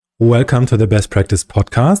Welcome to the Best Practice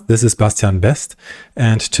Podcast. This is Bastian Best,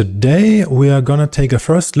 and today we are going to take a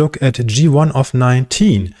first look at G1 of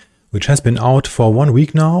 19, which has been out for 1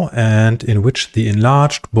 week now, and in which the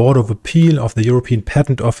enlarged Board of Appeal of the European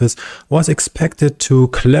Patent Office was expected to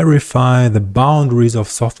clarify the boundaries of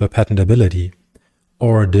software patentability.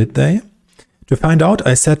 Or did they? To find out,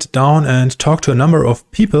 I sat down and talked to a number of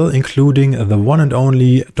people, including the one and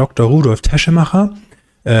only Dr. Rudolf Teschemacher,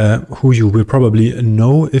 who you will probably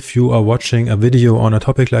know if you are watching a video on a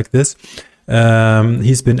topic like this.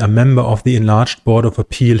 He's been a member of the enlarged Board of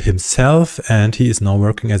Appeal himself, and he is now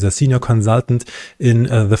working as a senior consultant in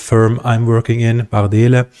the firm I'm working in,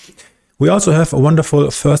 Bardele. We also have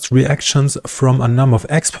wonderful first reactions from a number of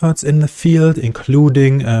experts in the field,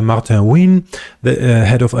 including Martin Wien, the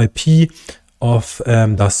head of IP of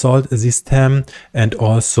Dassault Systèmes, and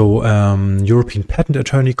also European patent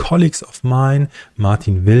attorney colleagues of mine,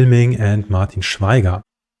 Martin Wilming and Martin Schweiger.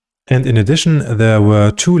 And in addition, there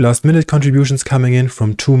were 2 last-minute contributions coming in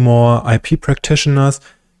from 2 more IP practitioners,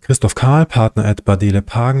 Christoph Kahl, partner at Bardele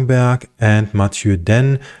Pagenberg, and Mathieu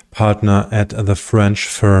Den, partner at the French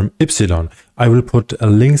firm Ypsilon. I will put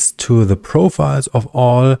links to the profiles of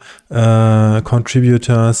all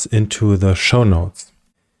contributors into the show notes.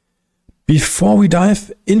 Before we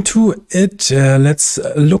dive into it, let's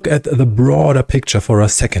look at the broader picture for a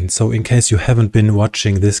second. So in case you haven't been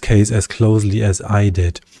watching this case as closely as I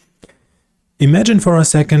did. Imagine for a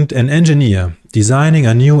second an engineer designing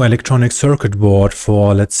a new electronic circuit board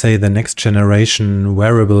for, let's say, the next generation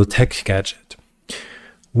wearable tech gadget.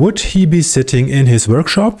 Would he be sitting in his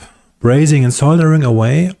workshop, brazing and soldering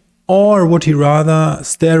away, or would he rather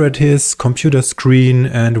stare at his computer screen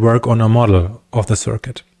and work on a model of the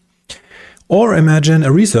circuit? Or imagine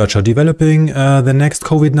a researcher developing the next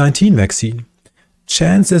COVID-19 vaccine.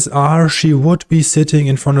 Chances are she would be sitting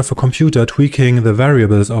in front of a computer tweaking the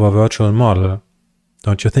variables of a virtual model.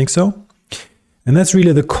 Don't you think so? And that's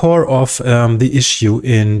really the core of the issue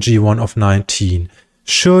in G1 of 19.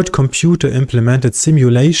 Should computer-implemented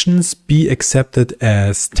simulations be accepted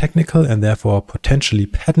as technical and therefore potentially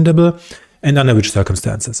patentable, and under which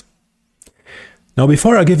circumstances? Now,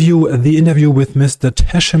 before I give you the interview with Mr.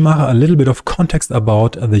 Teschemacher, a little bit of context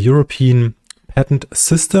about the European patent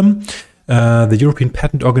system. The European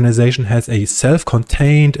Patent Organization has a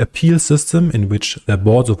self-contained appeal system in which the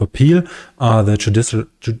boards of appeal are the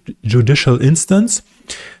judicial instance.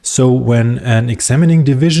 So when an examining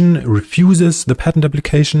division refuses the patent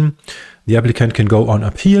application, the applicant can go on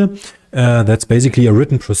appeal. That's basically a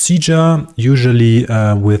written procedure, usually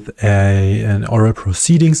with an oral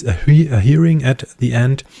proceedings, a hearing at the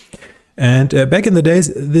end. And back in the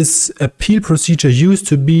days, this appeal procedure used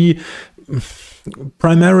to be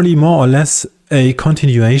primarily more or less a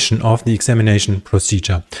continuation of the examination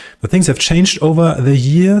procedure. But things have changed over the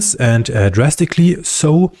years, and drastically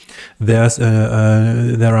so. There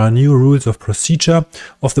are new rules of procedure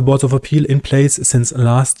of the boards of appeal in place since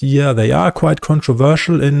last year. They are quite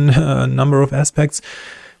controversial in a number of aspects.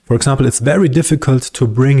 For example, it's very difficult to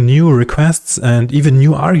bring new requests and even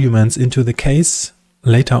new arguments into the case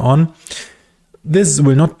later on. This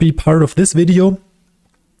will not be part of this video.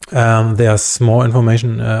 There's more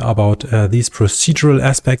information about these procedural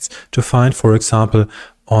aspects to find, for example,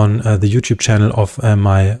 on the YouTube channel of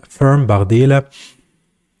my firm, Bardele.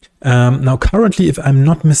 Now, currently, if I'm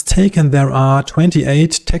not mistaken, there are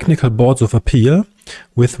 28 technical boards of appeal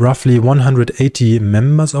with roughly 180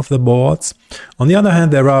 members of the boards. On the other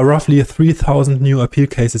hand, there are roughly 3,000 new appeal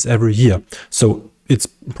cases every year. So it's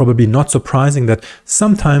probably not surprising that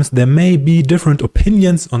sometimes there may be different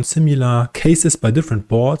opinions on similar cases by different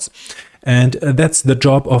boards. And that's the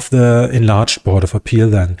job of the enlarged Board of Appeal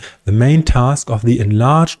then. The main task of the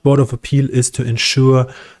enlarged Board of Appeal is to ensure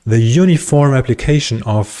the uniform application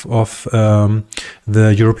of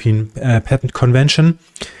the European Patent Convention.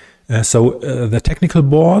 So the technical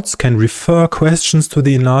boards can refer questions to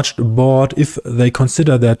the enlarged board if they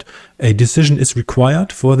consider that a decision is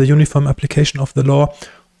required for the uniform application of the law,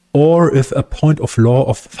 or if a point of law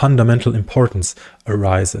of fundamental importance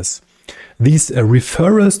arises. These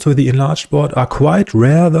referrals to the enlarged board are quite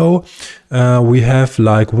rare, though. We have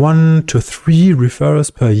like 1 to 3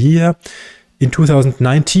 referrals per year. In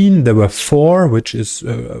 2019, there were 4, which is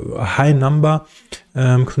a high number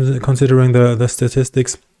considering the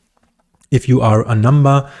statistics. If you are a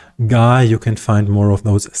number guy, you can find more of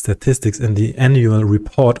those statistics in the annual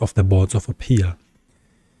report of the boards of appeal.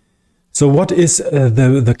 So what is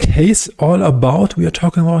the case all about we are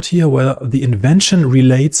talking about here? Well, the invention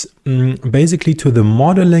relates basically to the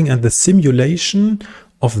modeling and the simulation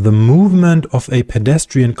of the movement of a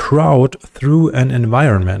pedestrian crowd through an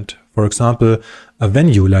environment. For example, a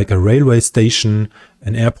venue like a railway station,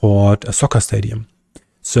 an airport, a soccer stadium.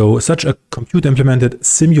 So such a computer-implemented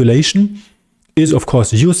simulation is of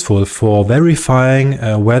course useful for verifying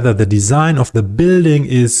whether the design of the building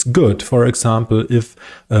is good. For example, if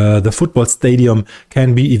the football stadium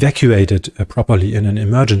can be evacuated properly in an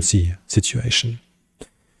emergency situation.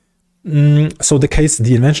 So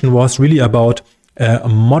the invention was really about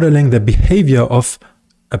modeling the behavior of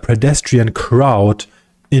a pedestrian crowd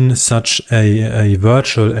in such a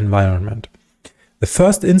virtual environment. The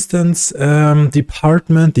first instance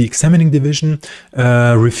department, the examining division,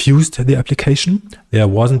 refused the application. There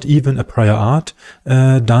wasn't even a prior art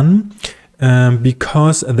done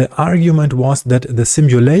because the argument was that the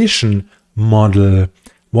simulation model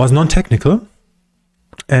was non-technical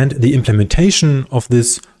and the implementation of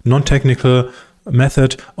this non-technical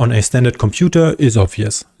method on a standard computer is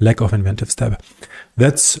obvious, lack of inventive step.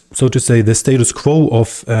 That's, so to say, the status quo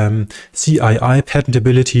of CII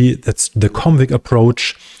patentability. That's the convict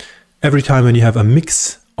approach. Every time when you have a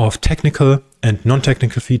mix of technical and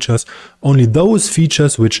non-technical features, only those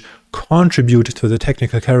features which contribute to the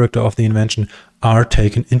technical character of the invention are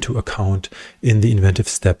taken into account in the inventive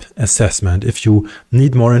step assessment. If you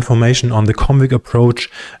need more information on the convict approach,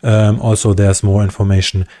 also there's more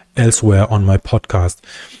information elsewhere on my podcast.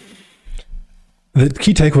 The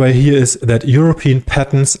key takeaway here is that European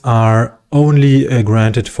patents are only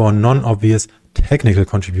granted for non-obvious technical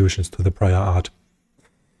contributions to the prior art.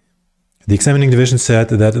 The examining division said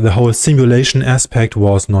that the whole simulation aspect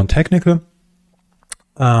was non-technical.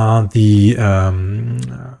 The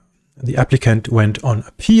applicant went on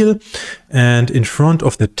appeal, and in front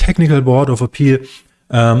of the technical board of appeal,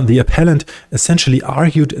 the appellant essentially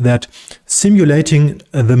argued that simulating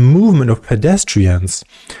the movement of pedestrians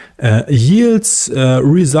yields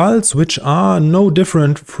results which are no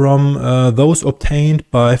different from those obtained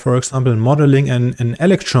by, for example, modeling an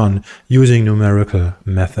electron using numerical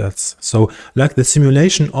methods. So, like the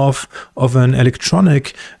simulation of an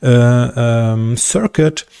electronic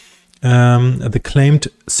circuit, the claimed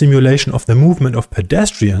simulation of the movement of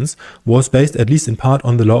pedestrians was based, at least in part,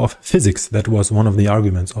 on the law of physics. That was one of the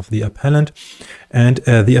arguments of the appellant. And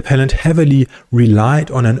the appellant heavily relied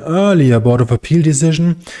on an earlier Board of Appeal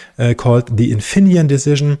decision called the Infineon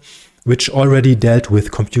decision, which already dealt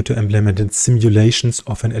with computer-implemented simulations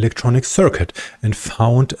of an electronic circuit and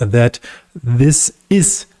found that this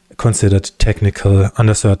is considered technical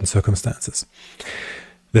under certain circumstances.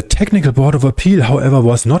 The Technical Board of Appeal, however,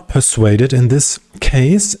 was not persuaded in this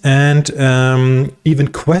case and even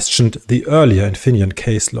questioned the earlier Infineon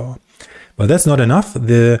case law. But that's not enough.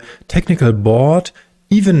 The Technical Board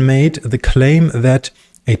even made the claim that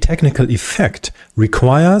a technical effect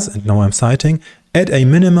requires, and now I'm citing, at a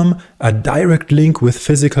minimum, a direct link with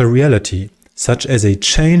physical reality, such as a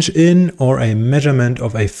change in or a measurement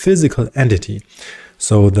of a physical entity.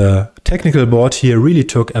 So the Technical Board here really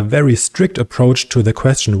took a very strict approach to the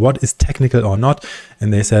question, what is technical or not?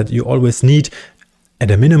 And they said you always need, at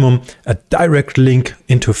a minimum, a direct link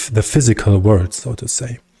into the physical world, so to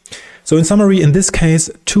say. So in summary, in this case,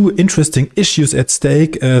 two interesting issues at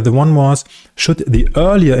stake. The one was, should the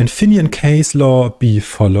earlier Infineon case law be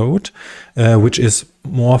followed, which is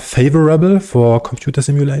more favorable for computer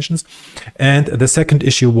simulations? And the second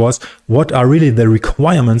issue was, what are really the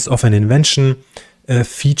requirements of an invention, a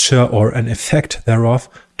feature or an effect thereof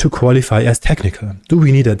to qualify as technical? Do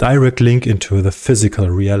we need a direct link into the physical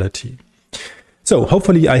reality? So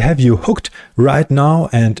hopefully I have you hooked right now,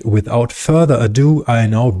 and without further ado, I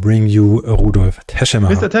now bring you Rudolf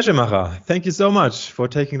Teschemacher. Mr. Teschemacher, thank you so much for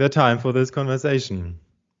taking the time for this conversation.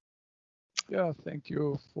 Yeah, thank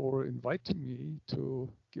you for inviting me to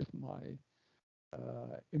give my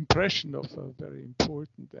impression of a very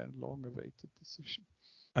important and long-awaited decision.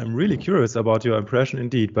 I'm really curious about your impression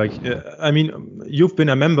indeed. But I mean, you've been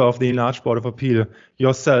a member of the Enlarged Board of Appeal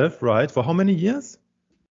yourself, right? For how many years?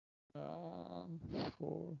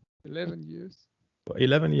 For 11 years. For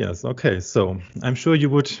 11 years. Okay, so I'm sure you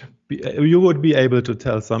would be able to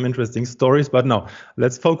tell some interesting stories. But now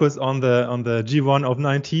let's focus on the G1 of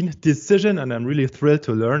 19 decision, and I'm really thrilled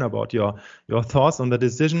to learn about your thoughts on the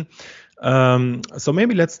decision. So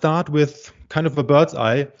maybe let's start with kind of a bird's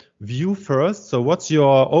eye view first. So what's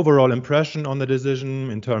your overall impression on the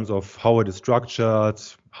decision in terms of how it is structured,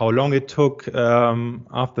 how long it took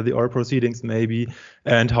after the oral proceedings maybe,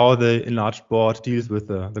 and how the enlarged board deals with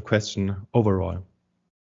the question overall?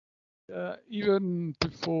 Even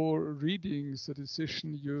before reading the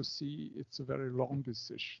decision, you see it's a very long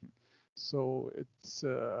decision. So it's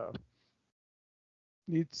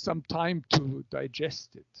needs some time to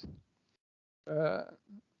digest it.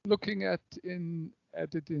 Looking at in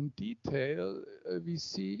at it in detail, we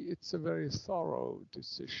see it's a very thorough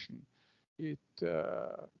decision. It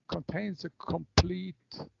contains a complete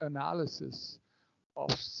analysis of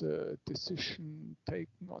the decision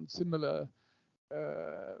taken on similar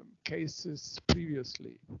cases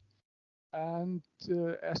previously. And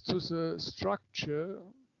as to the structure,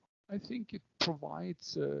 I think it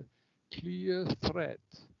provides a clear thread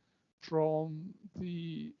from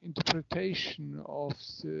the interpretation of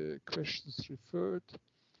the questions referred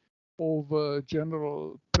over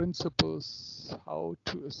general principles how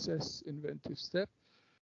to assess inventive step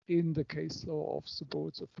in the case law of the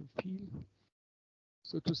boards of appeal.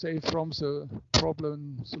 So to say, from the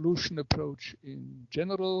problem solution approach in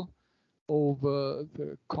general over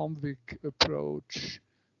the convict approach,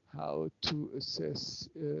 how to assess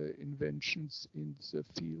inventions in the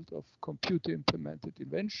field of computer implemented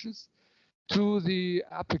inventions, to the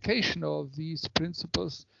application of these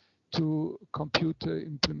principles to computer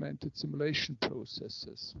implemented simulation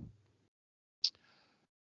processes.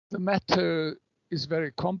 The matter is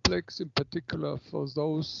very complex, in particular for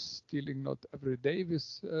those dealing not every day with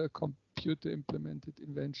computer implemented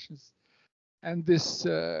inventions. And this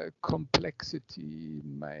complexity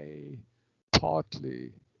may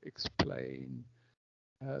partly explain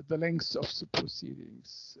the length of the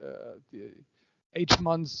proceedings, the 8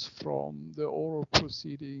 months from the oral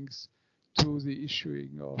proceedings to the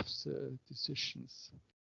issuing of the decisions,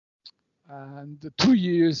 and the 2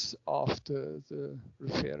 years after the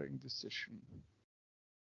referring decision.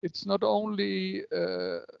 It's not only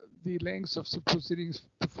the length of the proceedings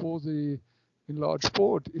before the enlarged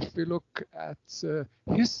board. If we look at the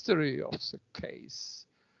history of the case,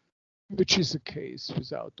 which is a case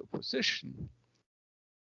without opposition,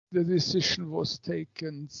 the decision was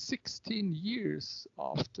taken 16 years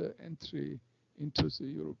after entry into the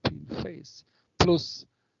European phase, plus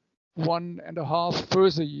 1.5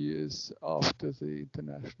 further years after the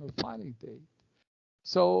international filing date.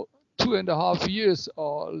 So 2.5 years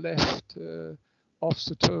are left of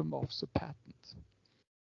the term of the patent.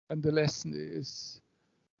 And the lesson is,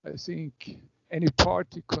 I think, any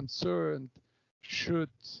party concerned should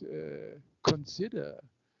consider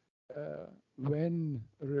when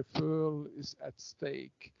a referral is at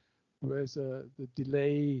stake, whether the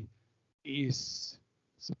delay is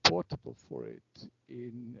supportable for it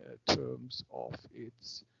in terms of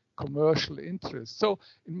its commercial interest. So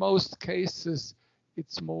in most cases,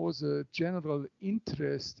 it's more the general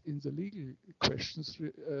interest in the legal questions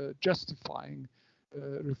justifying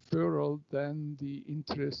referral than the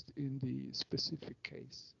interest in the specific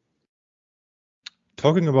case.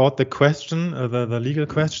 Talking about the question, the legal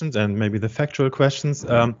questions and maybe the factual questions,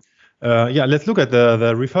 yeah, let's look at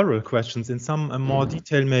the referral questions in some more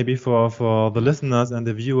detail, maybe for the listeners and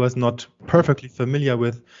the viewers not perfectly familiar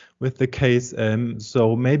with the case.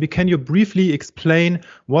 So maybe can you briefly explain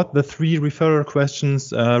what the 3 referral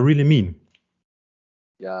questions really mean?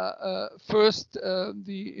 Yeah, first,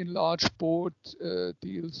 the enlarged board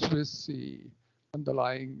deals with the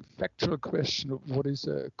underlying factual question of what is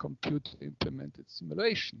a computer implemented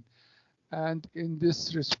simulation. And in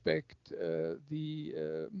this respect, the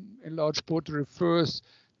enlarged board refers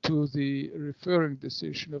to the referring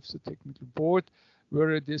decision of the technical board,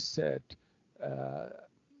 where it is said a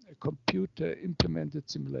computer implemented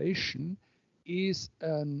simulation is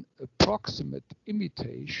an approximate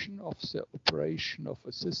imitation of the operation of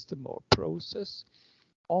a system or process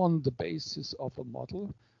on the basis of a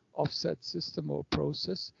model of that system or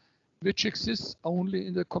process, which exists only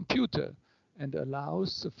in the computer and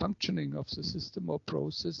allows the functioning of the system or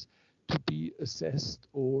process to be assessed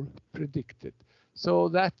or predicted. So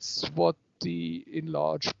that's what the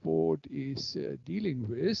enlarged board is dealing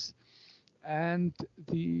with. And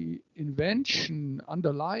the invention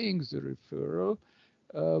underlying the referral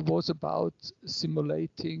was about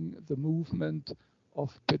simulating the movement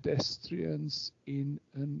of pedestrians in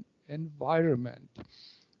an environment.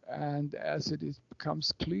 And as it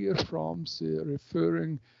becomes clear from the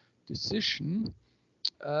referring decision,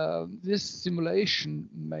 this simulation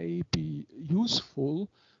may be useful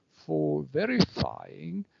for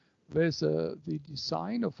verifying whether the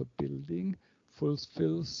design of a building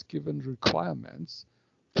fulfills given requirements,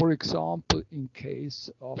 for example, in case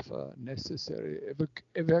of a necessary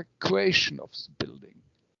evacuation of the building.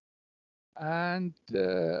 And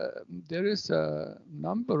there is a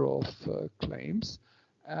number of claims,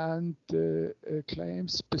 and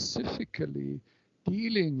claims specifically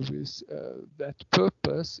dealing with that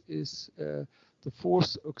purpose is the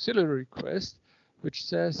fourth auxiliary request, which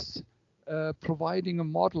says providing a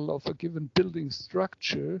model of a given building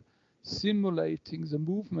structure simulating the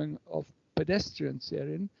movement of pedestrians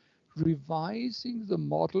therein revising the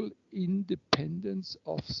model independence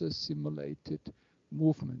of the simulated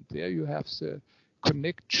movement. There you have the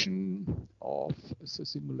connection of the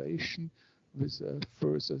simulation with a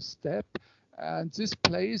further step, and this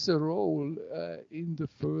plays a role in the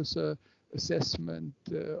further assessment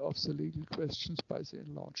of the legal questions by the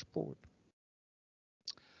enlarged board.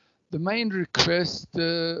 The main request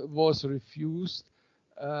was refused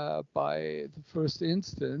by the first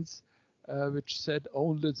instance, which said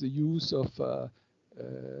only the use of a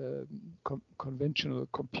conventional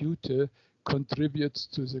computer contributes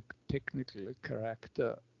to the technical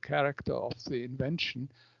character of the invention,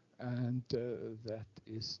 and that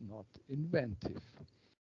is not inventive.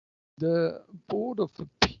 The Board of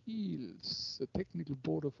Appeals, the Technical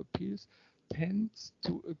Board of Appeals, tends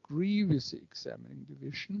to agree with the examining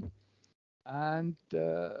division and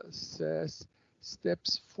says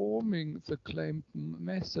steps forming the claimed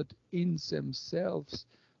method in themselves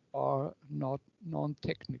are not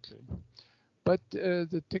non-technical. But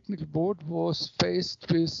the technical board was faced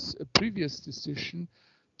with a previous decision,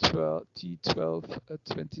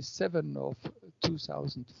 T1227 of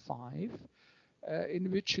 2005,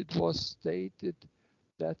 in which it was stated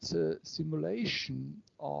that the simulation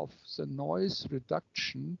of the noise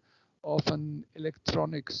reduction of an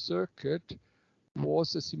electronic circuit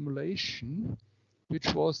was a simulation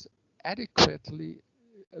which was adequately,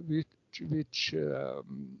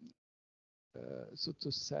 so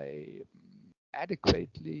to say,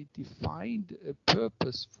 adequately defined a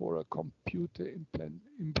purpose for a computer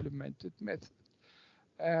implemented method.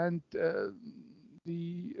 And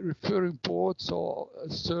the referring board saw a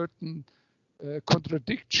certain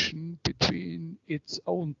contradiction between its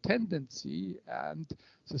own tendency and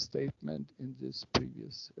the statement in this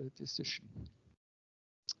previous decision.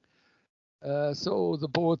 So the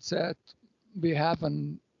board said we have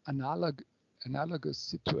an analogous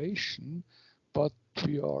situation, but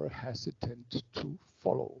we are hesitant to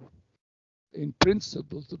follow. In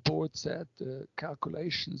principle, the board said the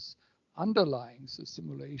calculations underlying the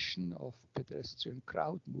simulation of pedestrian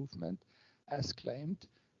crowd movement, as claimed,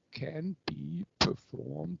 can be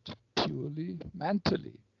performed purely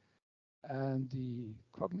mentally. And the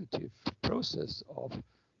cognitive process of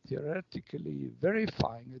theoretically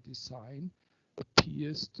verifying a design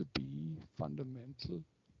appears to be fundamental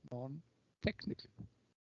non-technical.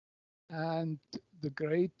 And the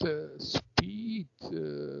greater speed,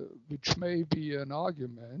 which may be an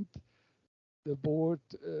argument, the board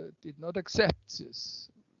did not accept this.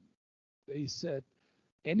 They said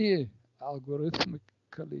any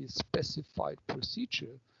algorithmically specified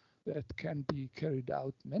procedure that can be carried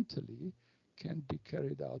out mentally can be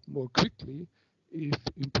carried out more quickly if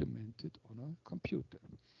implemented on a computer.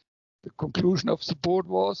 The conclusion of the board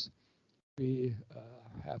was we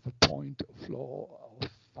have a point of law of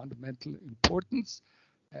fundamental importance,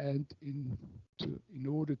 and in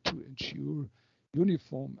order to ensure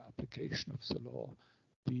uniform application of the law,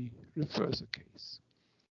 we refer the case.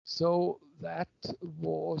 So that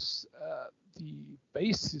was the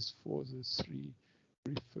basis for the three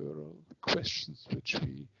referral questions, which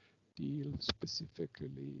we deal specifically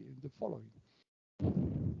in the following.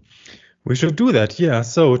 We should do that, yeah.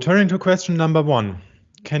 So turning to question number 1,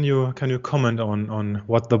 can you comment on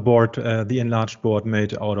what the board, the enlarged board,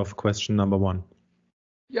 made out of question number 1?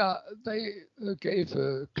 Yeah, they gave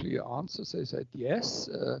a clear answer. They said yes,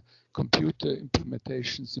 computer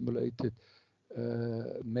implementation simulated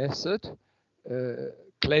method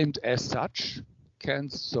claimed as such can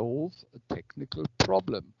solve a technical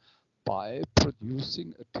problem by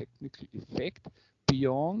producing a technical effect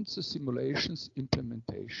beyond the simulation's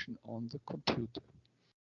implementation on the computer.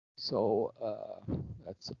 So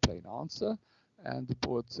that's a plain answer. And the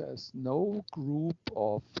board says no group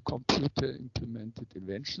of computer implemented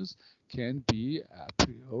inventions can be a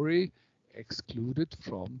priori excluded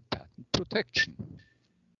from patent protection.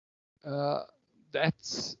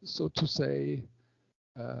 That's, so to say,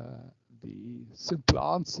 the simple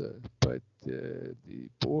answer, but the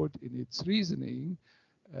board in its reasoning,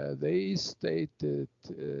 they stated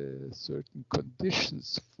certain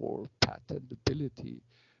conditions for patentability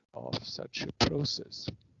of such a process.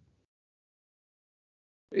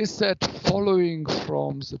 Is that following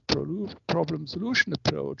from the problem solution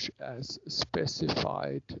approach as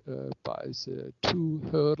specified by the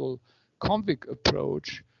two-hurdle convict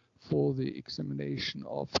approach for the examination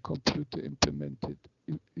of computer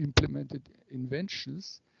implemented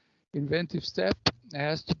inventions? Inventive step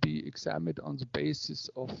has to be examined on the basis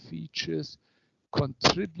of features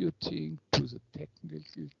contributing to the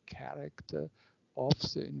technical character of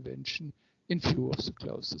the invention in view of the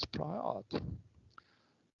closest prior art.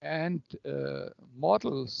 And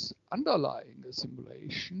models underlying a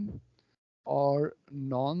simulation are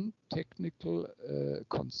non-technical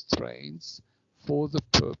constraints for the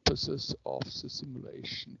purposes of the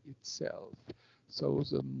simulation itself. So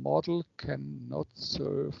the model cannot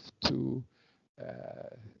serve to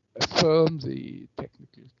affirm the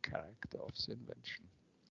technical character of the invention.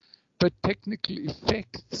 But technical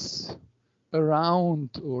effects around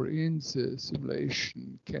or in the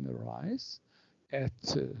simulation can arise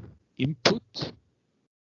at input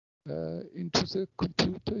into the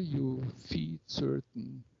computer. You feed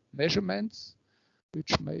certain measurements,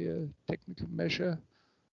 which may a technical measure.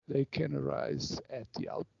 They can arise at the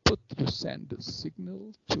output. You send a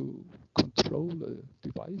signal to control a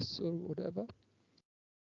device or whatever.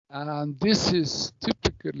 And this is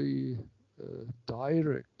typically a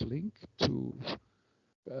direct link to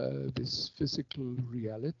this physical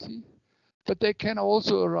reality. But they can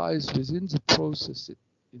also arise within the process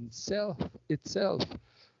itself.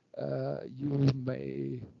 You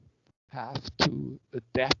may have to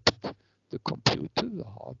adapt the computer, the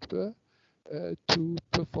hardware, to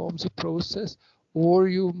perform the process, or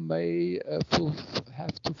you may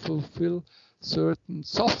have to fulfill certain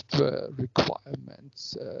software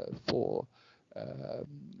requirements for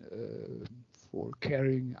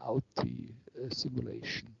carrying out the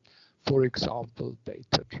simulation. For example,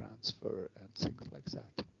 data transfer and things like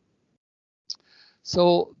that.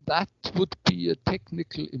 So that would be a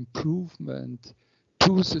technical improvement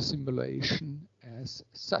to the simulation as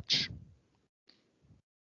such.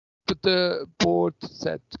 But the board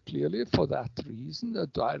said clearly, for that reason, a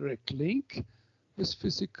direct link with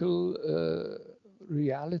physical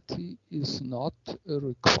reality is not a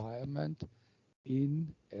requirement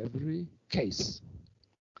in every case.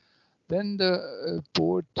 Then the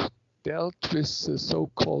board dealt with the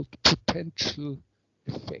so-called potential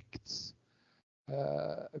effects.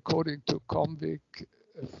 According to Comvik,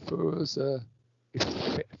 further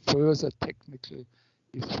technical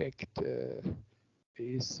effect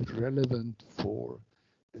is relevant for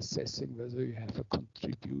assessing whether you have a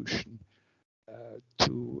contribution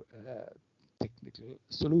to a technical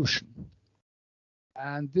solution.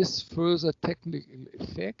 And this further technical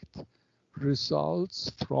effect results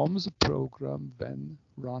from the program when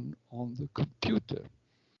run on the computer.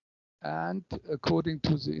 And according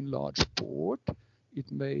to the enlarged board, it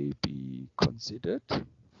may be considered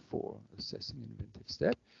for assessing inventive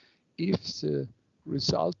step if the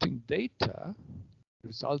resulting data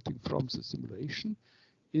resulting from the simulation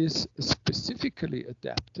is specifically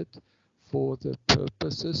adapted for the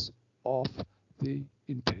purposes of the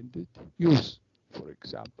intended use, for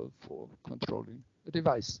example, for controlling a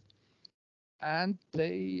device. And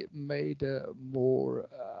they made a more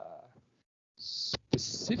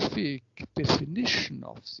specific definition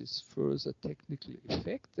of this further technical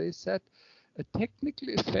effect. They said a technical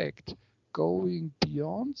effect going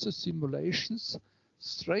beyond the simulation's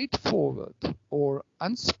straightforward or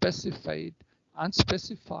unspecified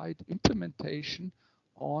implementation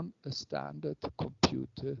on a standard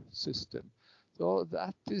computer system. So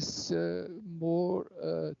that is more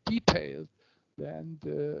detailed than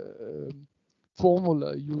the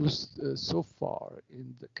formula used so far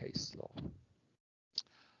in the case law.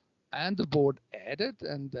 And the board added,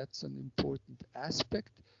 and that's an important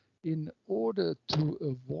aspect, in order to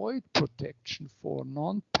avoid protection for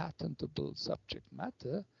non-patentable subject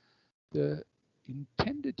matter, the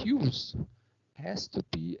intended use has to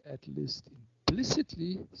be at least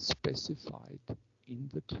implicitly specified in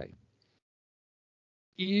the claim.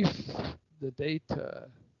 If the data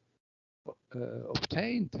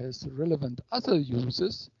obtained has relevant other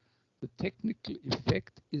uses, the technical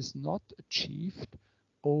effect is not achieved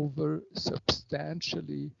over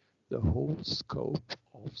substantially the whole scope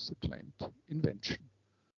of the claimed invention.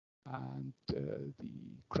 And the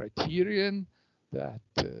criterion that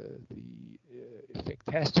the effect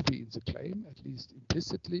has to be in the claim, at least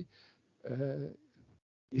implicitly,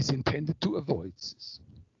 is intended to avoid this.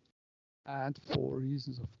 And for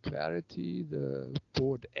reasons of clarity, the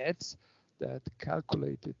board adds that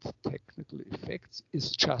calculated technical effects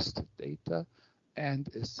is just data and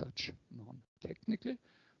as such non-technical.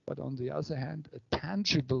 But on the other hand, a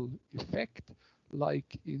tangible effect,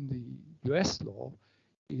 like in the US law,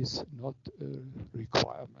 is not a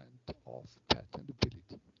requirement of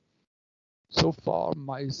patentability. So far,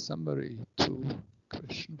 my summary to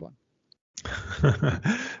question 1.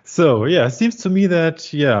 So yeah, it seems to me that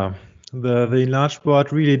the enlarged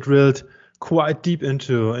board really drilled quite deep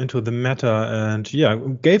into the matter and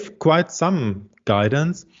gave quite some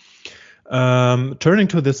guidance. Turning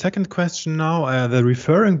to the second question now, the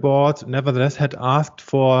referring board nevertheless had asked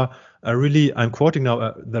for I'm quoting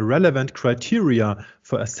now, the relevant criteria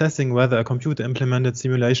for assessing whether a computer implemented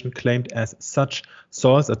simulation claimed as such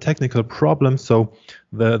solves a technical problem. So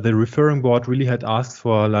the referring board really had asked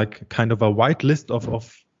for like kind of a white list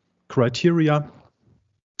of criteria.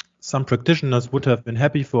 Some practitioners would have been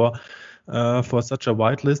happy for such a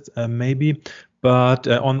whitelist, maybe. But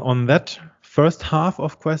on that first half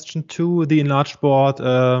of question 2, the enlarged board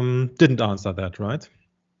didn't answer that, right?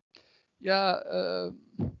 Yeah,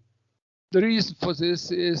 the reason for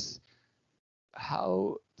this is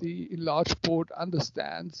how the enlarged board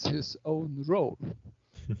understands his own role.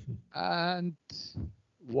 And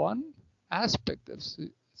one aspect of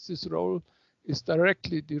this role is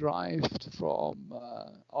directly derived from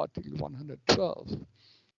Article 112.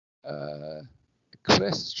 A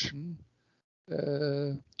question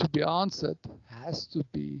to be answered has to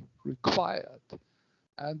be required.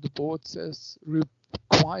 And the board says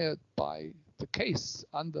required by the case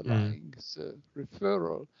underlying the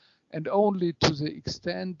referral. And only to the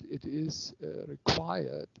extent it is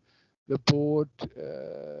required, the board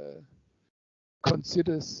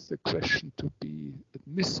considers the question to be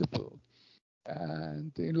admissible.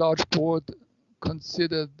 And the enlarged board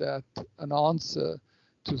considered that an answer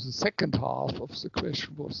to the second half of the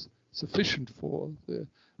question was sufficient for the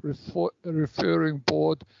referring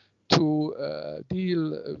board to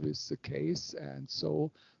deal with the case, and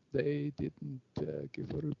so they didn't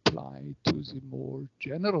give a reply to the more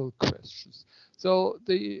general questions. So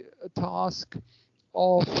the task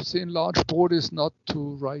of the enlarged board is not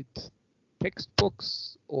to write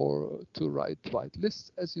textbooks or to write white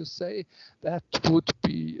lists, as you say. That would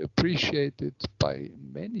be appreciated by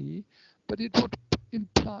many, but it would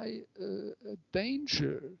imply a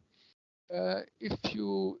danger. If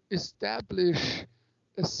you establish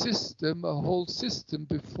a system, a whole system,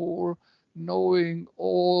 before knowing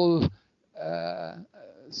all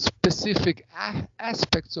specific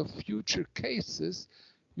aspects of future cases,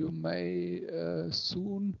 you may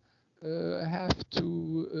soon have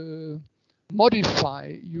to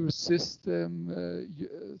modify your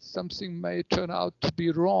system. Something may turn out to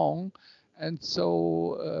be wrong, and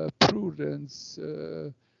so prudence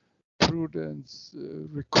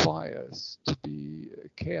requires to be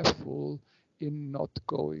careful in not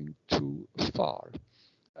going too far.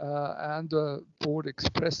 And the board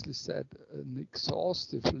expressly said an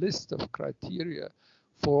exhaustive list of criteria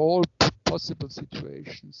for all possible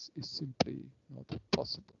situations is simply not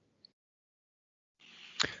possible.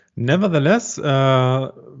 Nevertheless,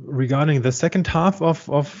 regarding the second half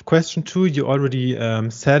of question 2, you already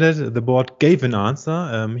said it. The board gave an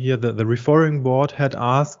answer. Here, the referring board had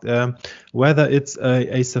asked whether it's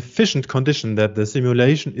a sufficient condition that the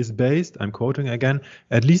simulation is based, I'm quoting again,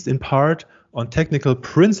 at least in part, on technical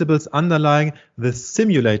principles underlying the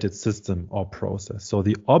simulated system or process, so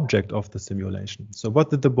the object of the simulation. So what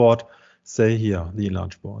did the board say here, the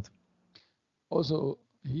enlarged board? Also,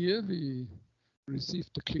 here we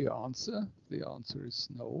received a clear answer. The answer is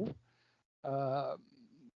no.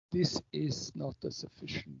 This is not a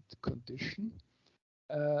sufficient condition.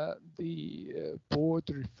 The board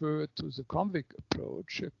referred to the convict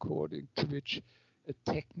approach, according to which a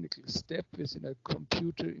technical step within a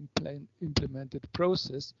computer implemented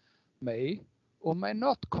process may or may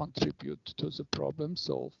not contribute to the problem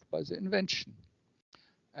solved by the invention.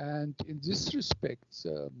 And in this respect,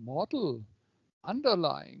 the model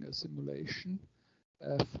underlying a simulation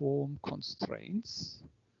form constraints,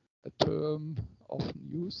 a term often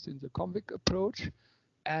used in the convict approach,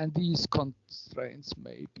 and these constraints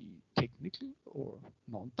may be technical or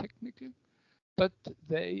non-technical, but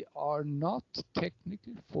they are not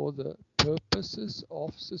technical for the purposes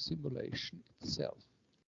of the simulation itself.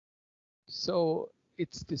 So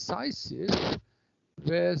it's decisive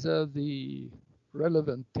whether the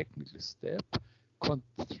relevant technical step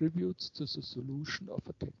contributes to the solution of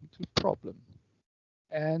a technical problem.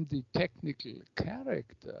 And the technical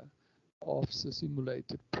character of the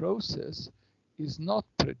simulated process is not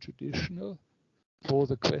prejudicial for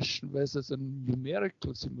the question whether the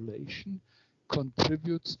numerical simulation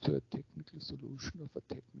contributes to a technical solution of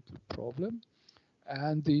a technical problem.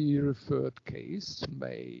 And the referred case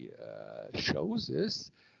may show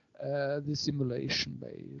this. The simulation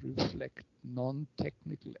may reflect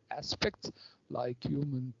non-technical aspects like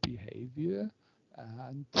human behavior,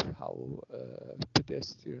 and how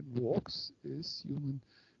pedestrian walks is human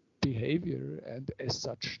behavior and as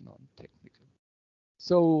such non-technical.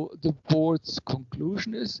 So the board's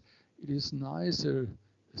conclusion is it is neither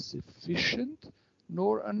a sufficient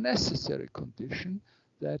nor a necessary condition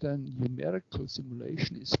that a numerical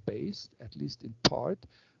simulation is based, at least in part,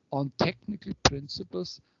 on technical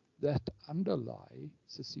principles that underlie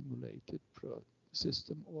the simulated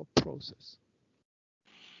system or process.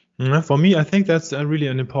 For me, I think that's really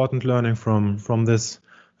an important learning from this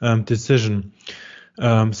decision.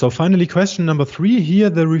 So finally, question number 3 here,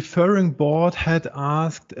 the referring board had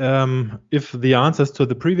asked if the answers to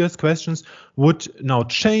the previous questions would now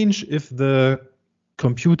change if the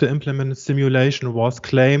computer implemented simulation was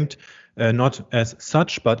claimed not as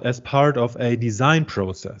such, but as part of a design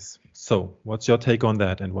process. So what's your take on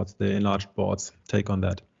that, and what's the enlarged board's take on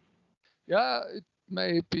that? Yeah, it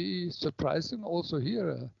may be surprising also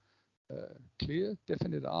here, a clear,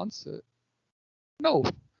 definite answer. No.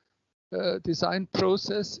 Design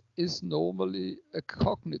process is normally a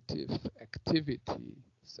cognitive activity,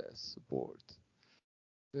 says the board.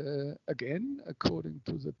 Again, according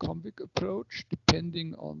to the convict approach,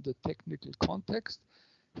 depending on the technical context,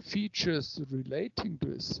 features relating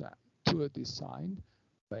to a design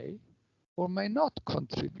may or may not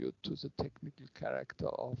contribute to the technical character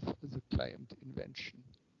of the claimed invention.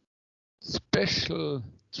 Special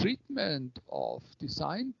treatment of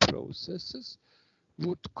design processes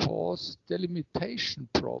would cause delimitation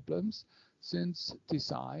problems, since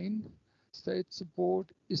design, states the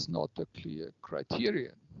board, is not a clear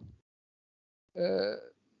criterion.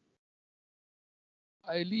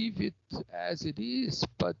 I leave it as it is,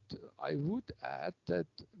 but I would add that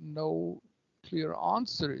no clear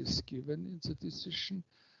answer is given in the decision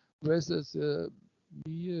whether the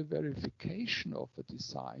mere verification of a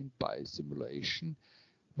design by simulation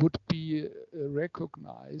would be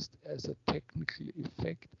recognized as a technical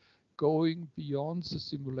effect going beyond the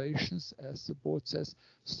simulations, as the board says,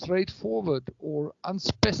 straightforward or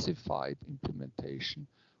unspecified implementation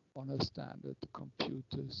on a standard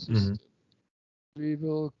computer system. We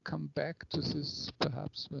will come back to this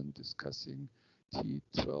perhaps when discussing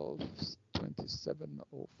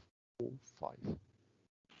T122705.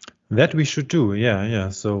 That we should do, yeah.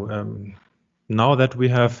 So now that we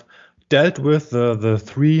have dealt with the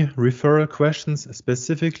 3 referral questions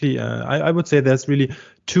specifically, I would say there's really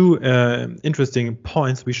 2 interesting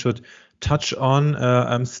points we should touch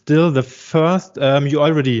on. Still, the first, you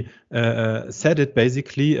already said it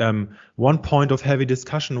basically. One point of heavy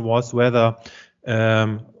discussion was whether,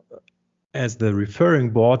 as the referring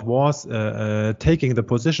board was taking the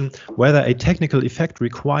position, whether a technical effect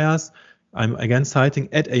requires, I'm again citing,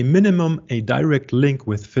 at a minimum, a direct link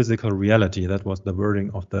with physical reality. That was the wording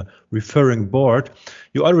of the referring board.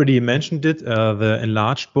 You already mentioned it. The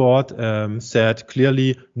enlarged board said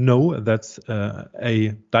clearly, no, that's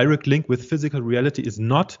a direct link with physical reality is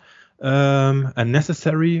not a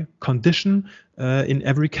necessary condition in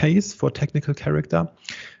every case for technical character.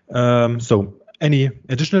 So any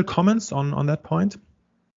additional comments on that point?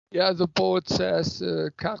 Yeah, the board says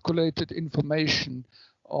calculated information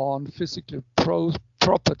on physical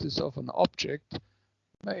properties of an object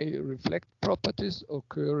may reflect properties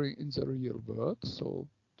occurring in the real world, so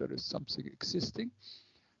there is something existing.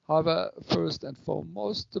 However, first and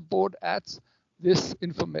foremost, the board adds this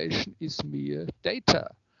information is mere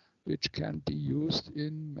data, which can be used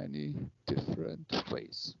in many different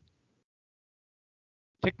ways.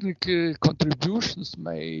 Technical contributions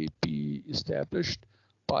may be established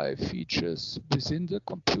by features within the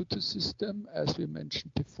computer system, as we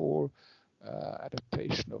mentioned before,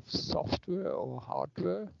 adaptation of software or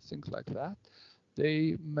hardware, things like that.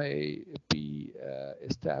 They may be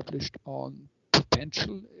established on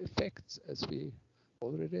potential effects, as we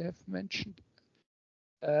already have mentioned.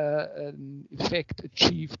 An effect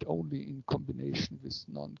achieved only in combination with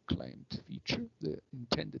non-claimed feature, the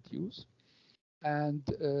intended use. And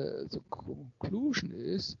the conclusion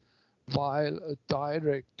is, while a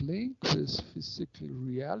direct link with physical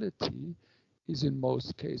reality is in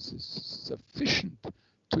most cases sufficient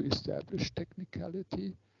to establish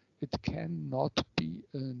technicality, it cannot be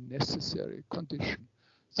a necessary condition.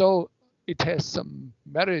 So it has some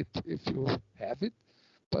merit if you have it,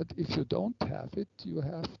 but if you don't have it, you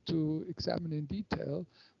have to examine in detail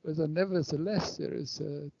whether nevertheless there is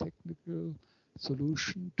a technical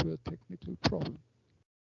solution to a technical problem.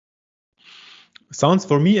 Sounds,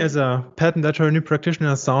 for me as a patent attorney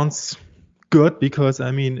practitioner, sounds good, because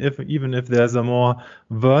I mean, even if there's a more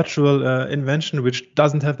virtual invention which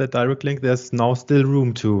doesn't have that direct link, there's now still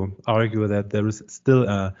room to argue that there is still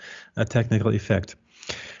a technical effect.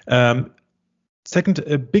 Second,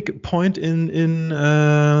 a big point in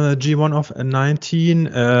G1 of 19,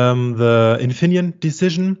 the Infineon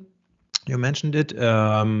decision. You mentioned it.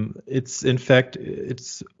 It's in fact,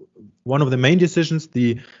 it's one of the main decisions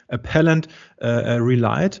the appellant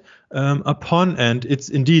relied upon, and it's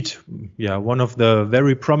indeed, yeah, one of the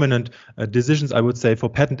very prominent decisions, I would say, for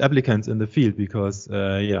patent applicants in the field, because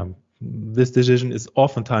yeah, this decision is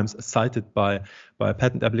oftentimes cited by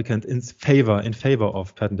patent applicants in favor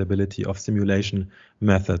of patentability of simulation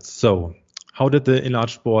methods. So, how did the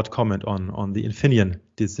enlarged board comment on the Infineon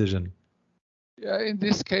decision? Yeah, in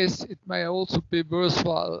this case, it may also be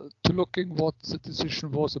worthwhile to looking what the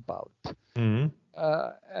decision was about. Mm-hmm.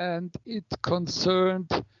 And it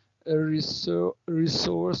concerned a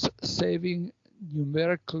resource-saving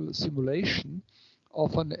numerical simulation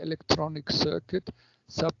of an electronic circuit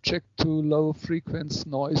subject to low-frequency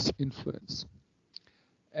noise influence.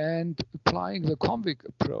 And applying the convict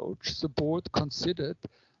approach, the board considered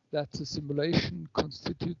that the simulation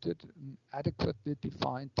constituted an adequately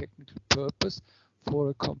defined technical purpose for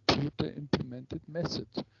a computer-implemented method,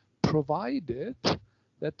 provided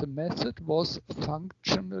that the method was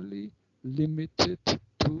functionally limited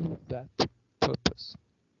to that purpose.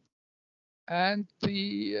 And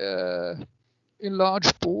the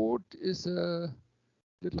enlarged board is a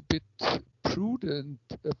little bit prudent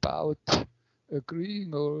about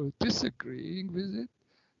agreeing or disagreeing with it.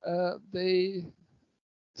 They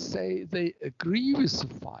say they agree with the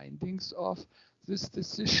findings of this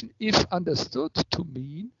decision if understood to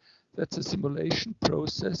mean that the simulation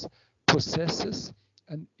process possesses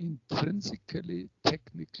an intrinsically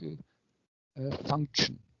technical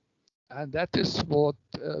function. And that is what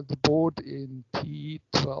the board in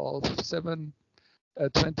T27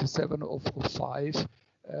 of 05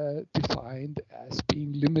 defined as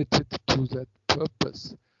being limited to that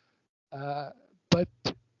purpose. But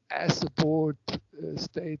as the board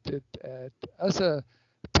stated at other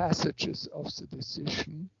passages of the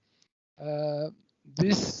decision,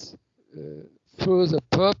 this further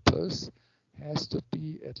purpose has to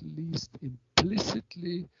be at least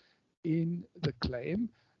implicitly in the claim,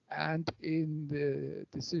 and in the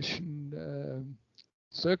decision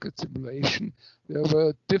circuit simulation, there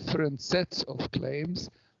were different sets of claims,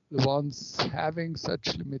 the ones having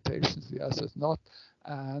such limitations, the others not.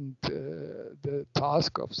 And the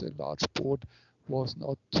task of the enlarged board was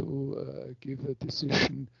not to give a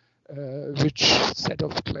decision which set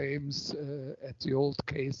of claims at the old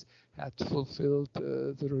case had fulfilled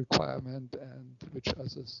the requirement and which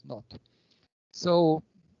others not. So,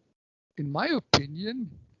 in my opinion,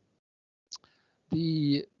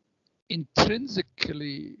 the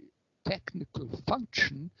intrinsically technical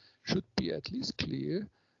function should be at least clear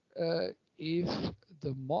if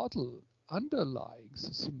the model underlying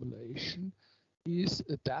the simulation is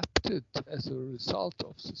adapted as a result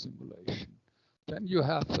of the simulation. Then you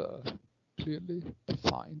have a clearly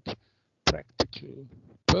defined practical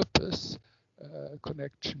purpose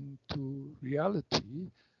connection to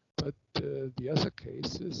reality, but the other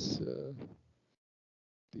cases,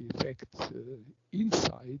 the effects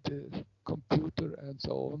inside the computer and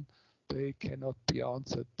so on, they cannot be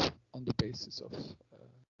answered on the basis of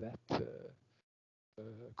that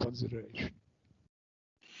consideration.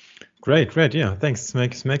 Great, yeah, thanks.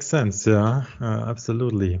 Makes sense. Yeah,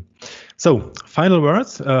 absolutely. So, final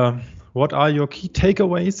words. What are your key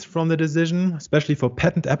takeaways from the decision, especially for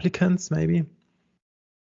patent applicants, maybe?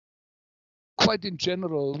 Quite in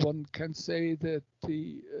general, one can say that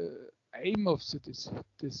the aim of the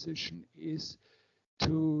decision is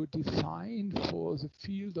to define for the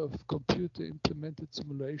field of computer-implemented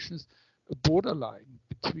simulations a borderline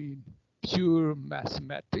between pure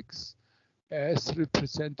mathematics as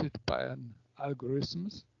represented by an algorithm,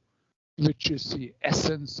 which is the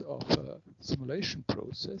essence of a simulation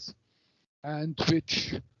process, and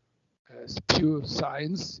which, as pure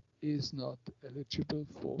science, is not eligible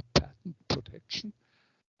for patent protection.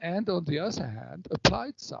 And on the other hand,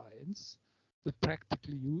 applied science, the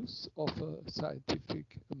practical use of a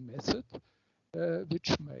scientific method,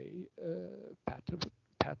 which may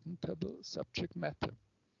patentable subject matter.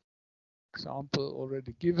 Example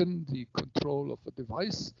already given, the control of a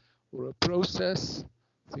device or a process.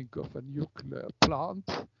 Think of a nuclear plant,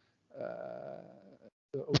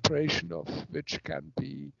 the operation of which can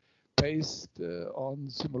be based on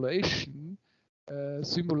simulation,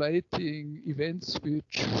 simulating events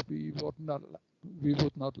which we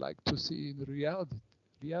would not like to see in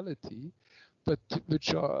reality, but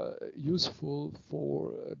which are useful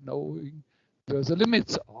for knowing where the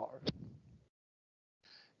limits are.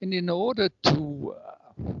 And in order to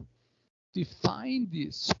define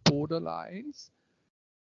these borderlines,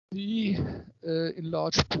 the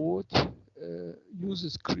enlarged board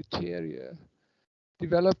uses criteria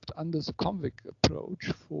developed under the convict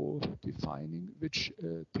approach for defining which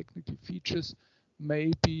technical features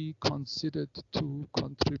may be considered to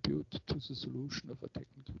contribute to the solution of a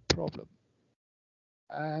technical problem.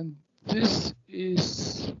 And these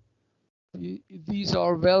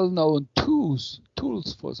are well-known tools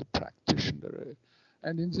for the practitioner.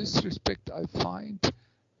 And in this respect, I find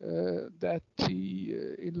that the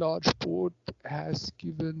enlarged board has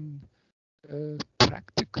given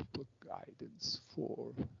practical guidance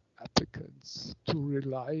for applicants to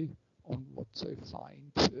rely on what they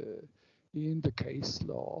find in the case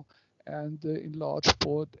law. And the enlarged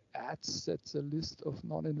board adds that the list of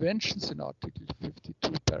non-inventions in Article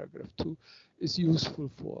 52, paragraph 2 is useful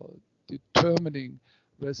for determining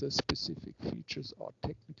whether specific features are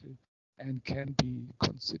technical and can be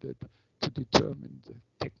considered to determine the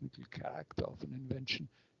technical character of an invention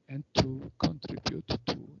and to contribute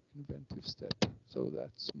to inventive step. So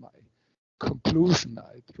that's my conclusion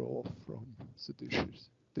I draw from the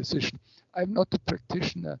decision. I'm not a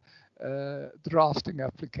practitioner drafting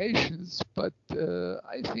applications, but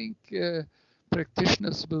I think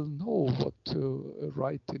practitioners will know what to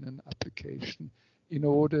write in an application in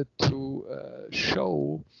order to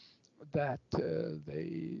show that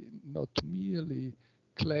they not merely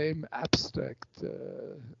claim abstract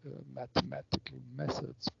mathematical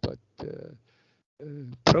methods, but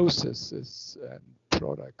processes and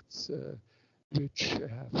products which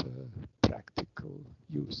have practical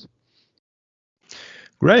use.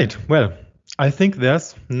 Great. Well, I think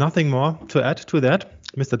there's nothing more to add to that.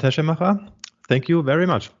 Mr. Teschemacher, thank you very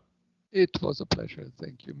much. It was a pleasure.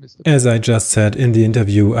 Thank you, Mr. As I just said in the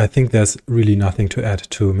interview, I think there's really nothing to add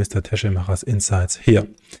to Mr. Teschemacher's insights here.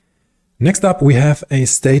 Next up, we have a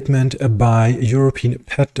statement by European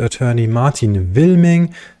patent attorney Martin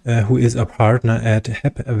Wilming, who is a partner at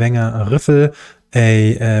Hepp Wenger Riffel,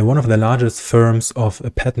 one of the largest firms of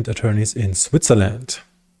patent attorneys in Switzerland.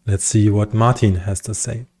 Let's see what Martin has to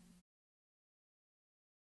say.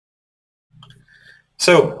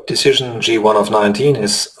 So, decision G1 of 19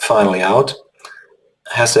 is finally out.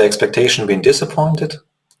 Has the expectation been disappointed?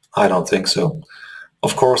 I don't think so.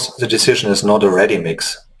 Of course, the decision is not a ready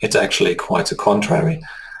mix. It's actually quite the contrary.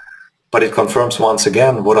 But it confirms once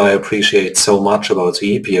again what I appreciate so much about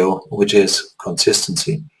the EPO, which is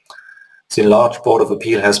consistency. The enlarged Board of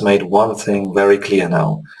Appeal has made one thing very clear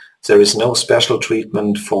now. There is no special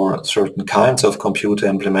treatment for certain kinds of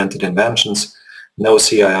computer-implemented inventions. No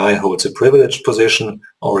CII holds a privileged position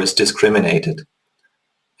or is discriminated.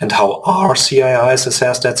 And how are CIIs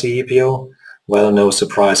assessed at the EPO? Well, no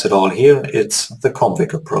surprise at all here, it's the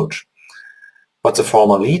convict approach. But the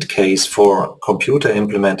former lead case for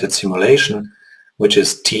computer-implemented simulation, which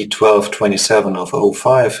is T1227 of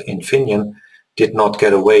 05 in Finian, did not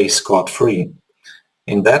get away scot-free.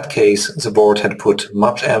 In that case, the board had put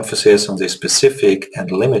much emphasis on the specific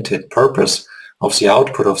and limited purpose of the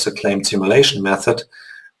output of the claimed simulation method,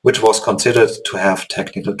 which was considered to have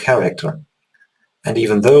technical character. And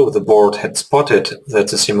even though the board had spotted that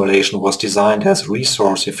the simulation was designed as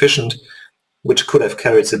resource efficient, which could have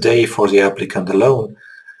carried the day for the applicant alone,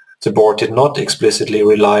 the board did not explicitly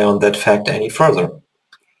rely on that fact any further.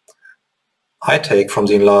 I take from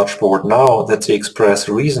the enlarged board now that the express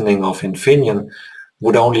reasoning of Infineon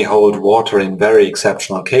would only hold water in very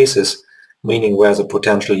exceptional cases, meaning where the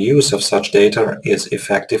potential use of such data is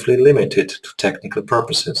effectively limited to technical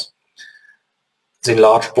purposes. The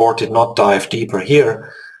enlarged board did not dive deeper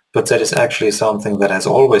here, but that is actually something that has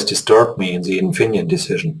always disturbed me in the Infineon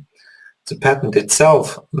decision. The patent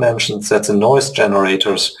itself mentions that the noise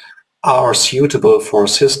generators are suitable for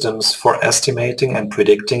systems for estimating and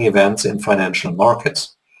predicting events in financial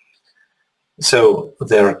markets. So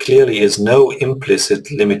there clearly is no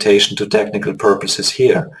implicit limitation to technical purposes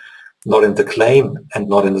here, not in the claim and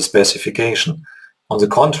not in the specification. On the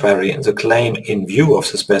contrary, the claim in view of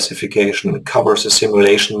the specification covers a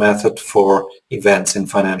simulation method for events in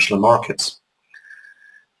financial markets.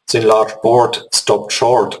 The enlarged board stopped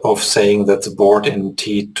short of saying that the board in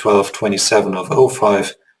T1227 of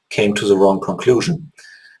 05 came to the wrong conclusion.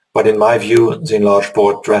 But in my view, the enlarged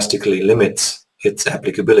board drastically limits its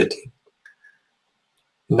applicability.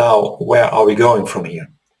 Now, where are we going from here?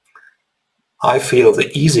 I feel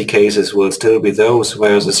the easy cases will still be those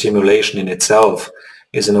where the simulation in itself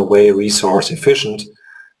is in a way resource efficient,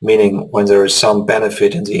 meaning when there is some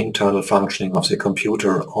benefit in the internal functioning of the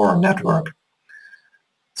computer or network.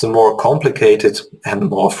 The more complicated and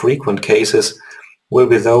more frequent cases will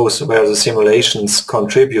be those where the simulations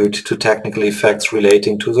contribute to technical effects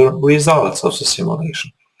relating to the results of the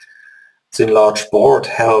simulation. The enlarged board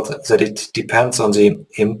held that it depends on the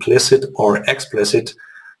implicit or explicit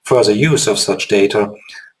further use of such data,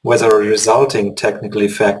 whether a resulting technical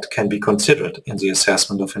effect can be considered in the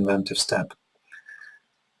assessment of inventive step.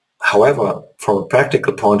 However, from a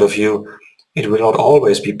practical point of view, it will not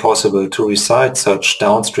always be possible to recite such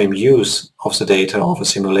downstream use of the data of a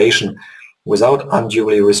simulation without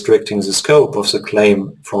unduly restricting the scope of the claim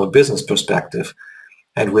from a business perspective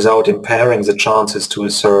and without impairing the chances to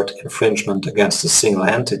assert infringement against a single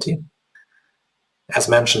entity. As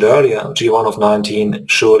mentioned earlier, G1 of 19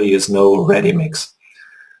 surely is no ready mix.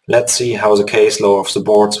 Let's see how the case law of the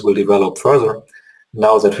boards will develop further,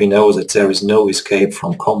 now that we know that there is no escape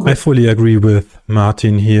from combat. I fully agree with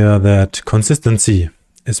Martin here that consistency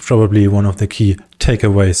is probably one of the key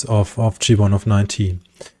takeaways of G1 of 19.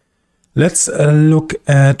 Let's look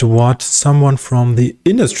at what someone from the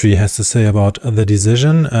industry has to say about the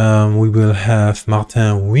decision. We will have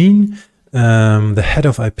Martin Wien, the head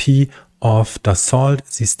of IP of Dassault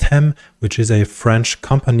Systèmes, which is a French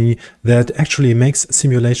company that actually makes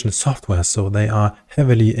simulation software, so they are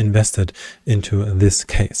heavily invested into this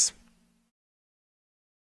case.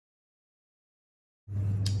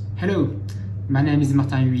 Hello, my name is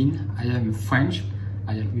Martin Wien. I am French.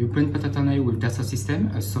 I am European patent attorney with Dassault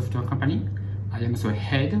Systèmes, a software company. I am also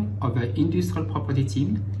head of the industrial property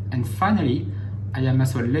team. And finally, I am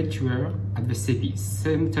also a lecturer at the CEPI,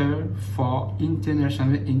 Center for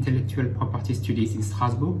International Intellectual Property Studies in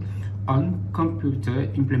Strasbourg, on computer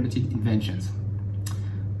implemented inventions.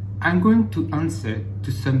 I'm going to answer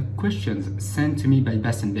to some questions sent to me by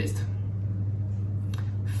Bastien Best.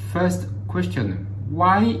 First question,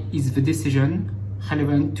 why is the decision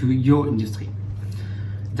relevant to your industry?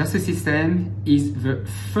 Dassault Systèmes is the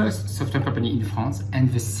first software company in France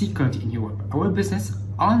and the second in Europe. Our business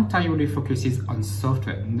entirely focuses on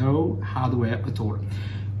software, no hardware at all.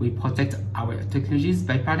 We protect our technologies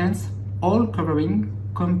by patents, all covering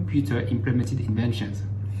computer implemented inventions.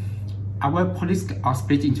 Our products are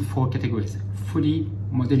split into 4 categories: 3D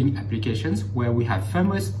modeling applications, where we have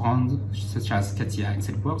famous brands such as CATIA and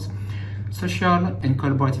SolidWorks, social and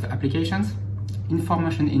collaborative applications,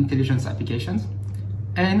 information intelligence applications,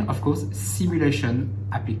 and of course simulation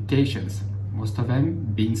applications, most of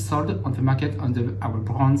them being sold on the market under our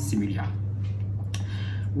brand Simulia.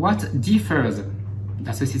 What differs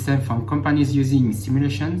Dassault Systèmes from companies using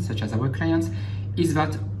simulation, such as our clients, is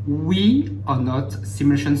that we are not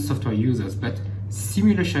simulation software users, but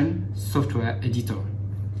simulation software editor.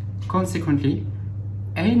 Consequently,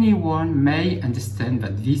 anyone may understand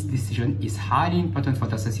that this decision is highly important for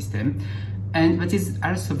Dassault Systèmes, and that is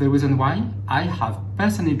also the reason why I have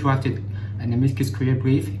personally drafted an amicus curiae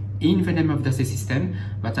brief in the name of Dassault Systèmes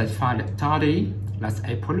that I filed tardy last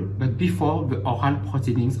April, but before the oral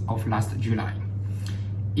proceedings of last July.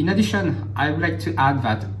 In addition, I would like to add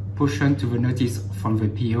that portion to the notice from the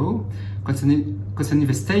PO concerning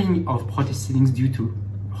the staying of proceedings due to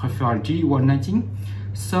referral G119,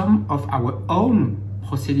 some of our own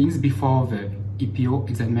proceedings before the EPO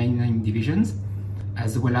examining divisions,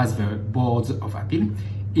 as well as the boards of appeal,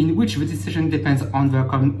 in which the decision depends on the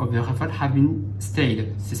outcome of the referral, have been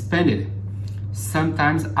stayed, suspended,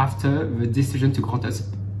 sometimes after the decision to grant us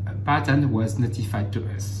a patent was notified to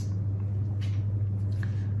us.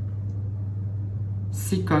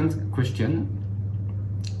 Second question,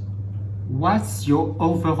 what's your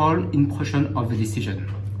overall impression of the decision?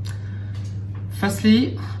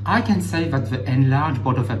 Firstly, I can say that the enlarged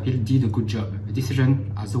Board of Appeal did a good job. The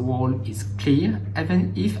decision as a whole is clear,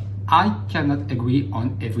 even if I cannot agree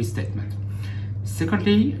on every statement.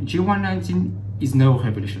 Secondly, G119 is no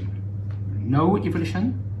revolution. No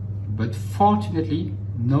evolution, but fortunately,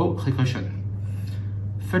 no regression.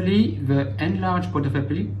 Thirdly, the enlarged Board of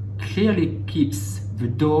Appeal clearly keeps the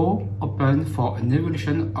door open for an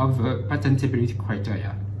evolution of the patentability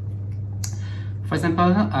criteria. For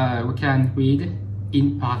example, we can read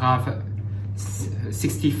in paragraph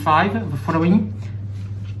 65 the following: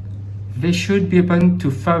 they should be open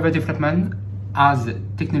to further development as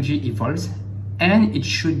technology evolves, and it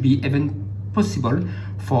should be even possible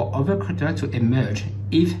for other criteria to emerge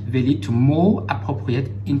if they lead to more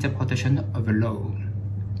appropriate interpretation of the law.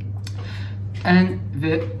 And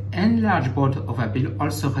the enlarged Board of Appeal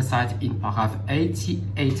also recites in paragraph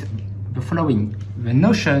 88 the following: the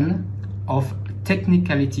notion of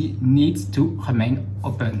technicality needs to remain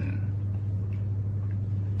open.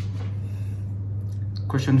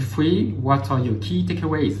 Question 3, what are your key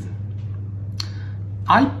takeaways?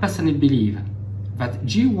 I personally believe that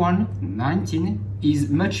G119 is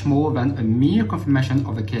much more than a mere confirmation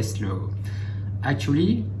of a case law.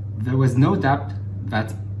 Actually, there was no doubt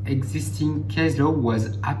that existing case law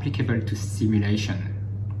was applicable to simulation.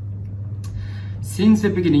 Since the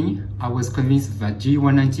beginning, I was convinced that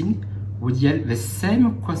G119 would yield the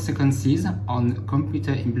same consequences on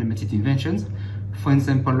computer-implemented inventions, for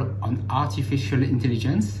example, on artificial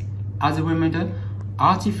intelligence. As a reminder,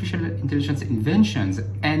 artificial intelligence inventions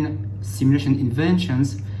and simulation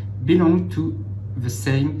inventions belong to the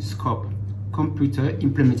same scope,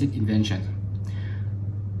 computer-implemented inventions.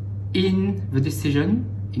 In the decision,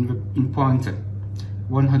 in point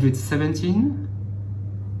 117,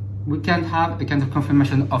 we can have a kind of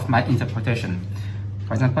confirmation of my interpretation.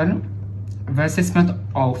 For example, the assessment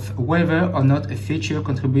of whether or not a feature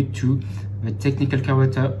contributes to the technical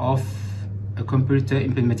character of a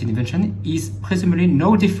computer-implemented invention is presumably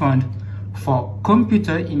no different for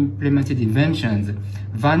computer-implemented inventions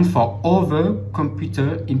than for other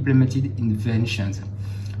computer-implemented inventions.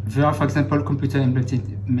 There are, for example,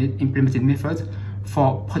 computer-implemented methods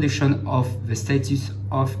for prediction of the status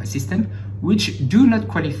of a system which do not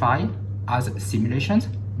qualify as simulations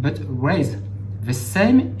but raise the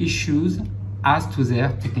same issues as to their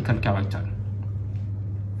technical character.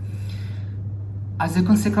 As a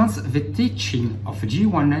consequence, the teaching of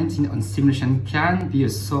G119 on simulation can be a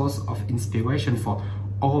source of inspiration for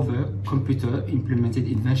other computer-implemented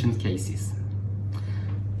invention cases.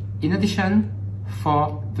 In addition,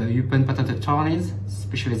 for the European patent attorneys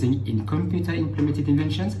specializing in computer-implemented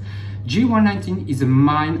inventions, G119 is a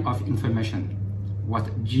mine of information. What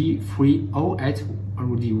G308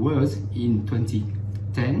 already was in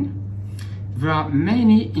 2010, there are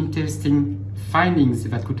many interesting findings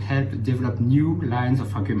that could help develop new lines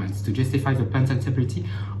of arguments to justify the patentability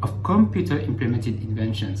of computer-implemented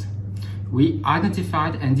inventions. We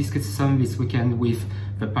identified and discussed some this weekend with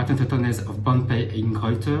the patent attorneys of Bonpei and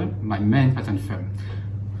Greuter, my main patent firm.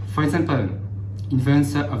 For example, in the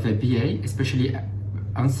answer of the BA, especially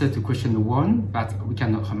answer to question 1 that we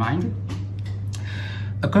cannot remind,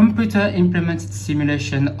 a computer-implemented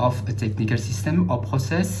simulation of a technical system or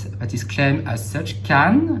process that is claimed as such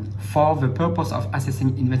can, for the purpose of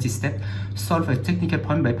assessing inventive step, solve a technical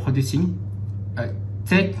problem by producing a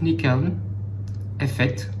technical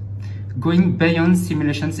effect going beyond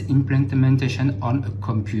simulation's implementation on a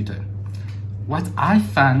computer. What I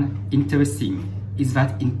found interesting is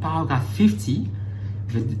that in paragraph 50,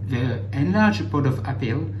 the enlarged Board of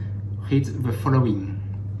Appeal reads the following.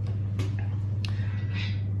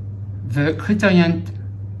 The criterion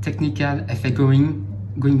technical effect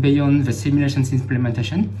going beyond the simulation's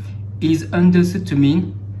implementation is understood to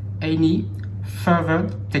mean any further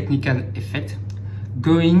technical effect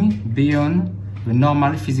going beyond the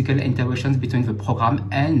normal physical interactions between the program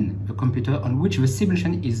and the computer on which the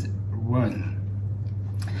simulation is run.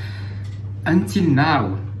 Until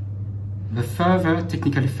now, the further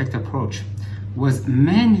technical effect approach was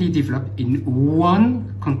mainly developed in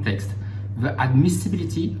one context, the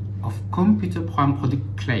admissibility of computer program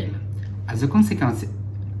product claim. As a consequence,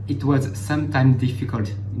 it was sometimes difficult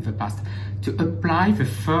in the past to apply the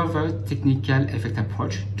further technical effect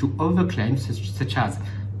approach to other claims such as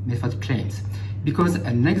method claims, because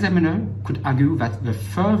an examiner could argue that the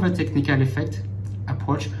further technical effect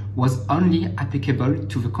approach was only applicable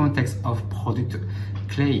to the context of product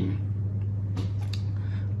claim,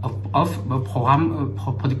 of the program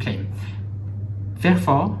product claim.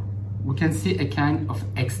 Therefore, we can see a kind of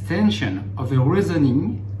extension of the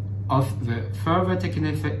reasoning of the further technical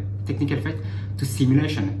effect to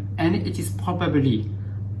simulation, and it is probably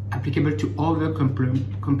applicable to other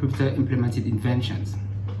computer-implemented inventions.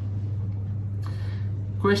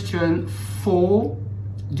 Question 4.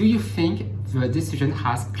 Do you think the decision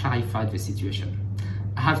has clarified the situation?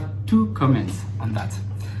 I have 2 comments on that.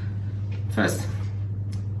 First,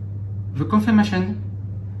 the confirmation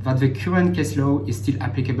that the current case law is still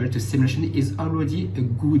applicable to simulation is already a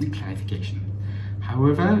good clarification.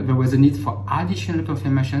 However, there was a need for additional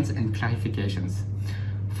confirmations and clarifications.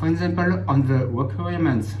 For example, on the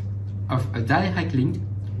requirements of a direct link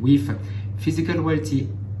with physical reality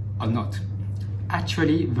or not.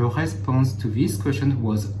 Actually, the response to this question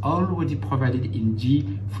was already provided in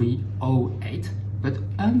G308, but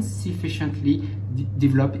insufficiently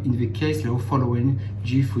developed in the case law following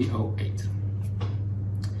G308.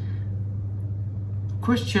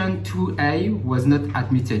 Question 2a was not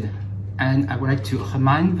admitted, and I would like to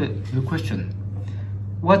remind the question.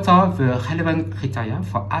 What are the relevant criteria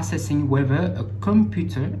for assessing whether a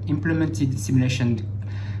computer-implemented simulation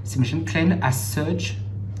claim as such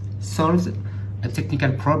solves a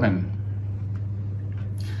technical problem?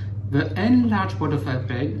 The enlarged Board of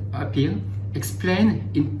Appeal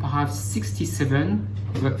explained in paragraph 67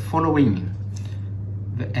 the following.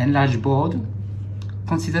 The enlarged board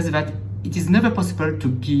considers that it is never possible to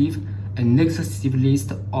give an exhaustive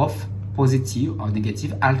list of positive or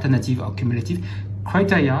negative, alternative or cumulative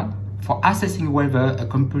criteria for assessing whether a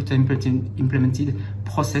computer implemented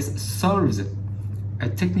process solves a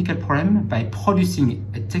technical problem by producing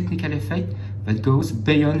a technical effect that goes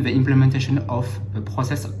beyond the implementation of the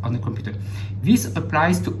process on a computer. This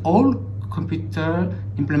applies to all computer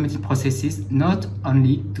implemented processes, not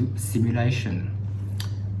only to simulation.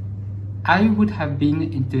 I would have been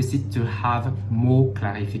interested to have more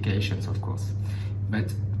clarifications, of course,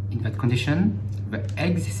 but in that condition, the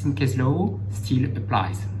existing case law still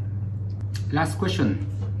applies. Last question.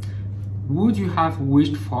 Would you have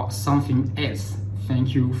wished for something else?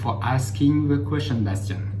 Thank you for asking the question,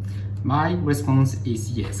 Bastien. My response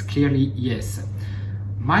is yes, clearly yes.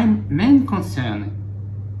 My main concern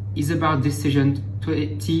is about decision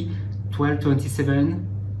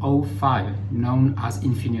T1227/05, known as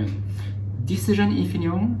Infineon. Decision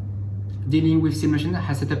Infineon, dealing with simulation,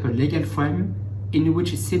 has set up a legal frame in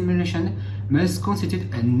which simulation must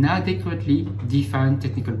constitute an adequately defined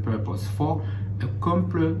technical purpose for a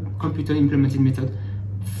computer implemented method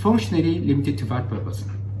functionally limited to that purpose.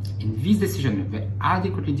 In this decision, the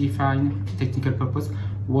adequately defined technical purpose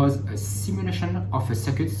was a simulation of a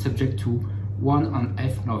circuit subject to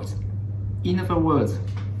 1/f noise. In other words,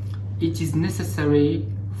 it is necessary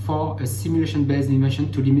for a simulation-based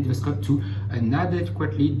invention to limit the scope to an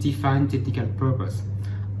adequately defined technical purpose.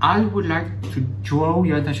 I would like to draw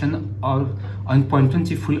your attention on point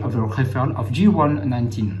 23 of the referral of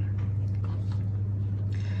G119.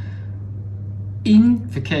 In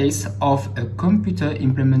the case of a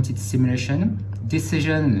computer-implemented simulation,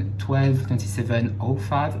 decision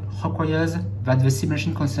 1227/05 requires that the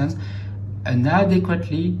simulation concerns an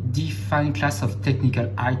adequately defined class of technical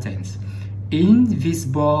items. In this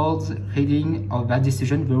board's reading of that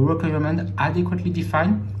decision, the requirement adequately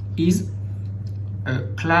defined is a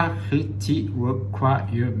clarity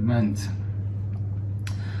requirement.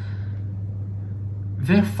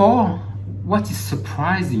 Therefore, what is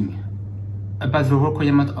surprising about the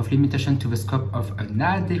requirement of limitation to the scope of an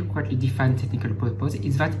adequately defined technical purpose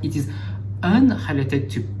is that it is unrelated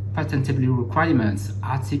to patentability requirements,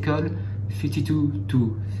 Article 52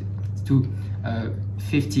 to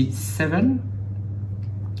 57,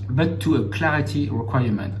 but to a clarity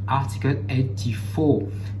requirement, Article 84.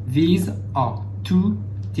 These are two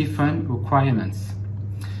different requirements.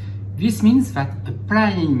 This means that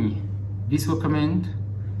applying this requirement,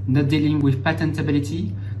 not dealing with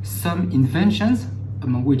patentability, some inventions,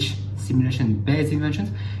 among which simulation-based inventions,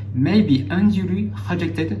 may be unduly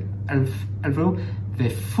rejected, although they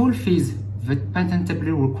fulfill the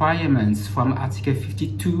patentability requirements from Article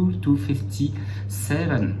 52 to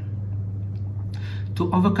 57.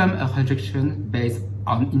 To overcome a rejection based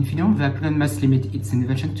on Infineon, the applicant must limit its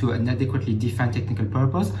invention to an adequately defined technical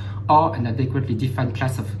purpose or an adequately defined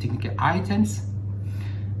class of technical items.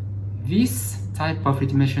 This type of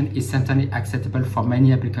limitation is certainly acceptable for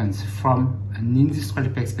many applicants from an industrial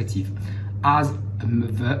perspective, as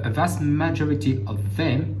a vast majority of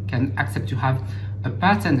them can accept to have a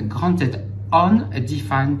patent granted on a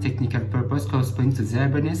defined technical purpose corresponding to their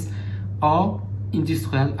business or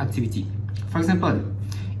industrial activity. For example,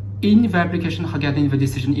 in the application regarding the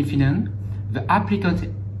decision Infineon, the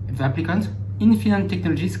applicant Infineon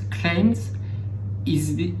Technologies claims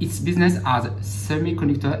its business as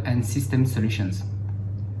semiconductor and system solutions.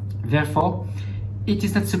 Therefore, it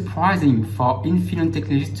is not surprising for Infineon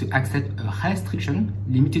Technologies to accept a restriction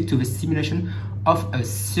limited to the simulation of a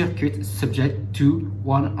circuit subject to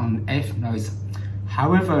 1/f noise.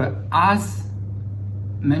 However, as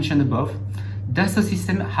mentioned above, Dassault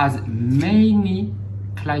Systèmes has many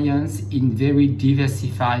clients in very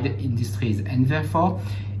diversified industries and therefore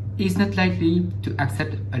is not likely to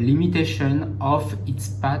accept a limitation of its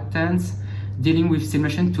patents dealing with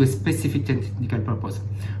simulation to a specific technical purpose.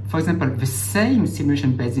 For example, the same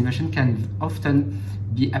simulation-based invention can often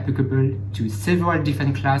be applicable to several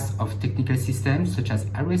different classes of technical systems such as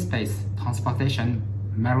aerospace, transportation,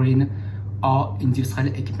 marine, or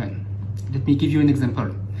industrial equipment. Let me give you an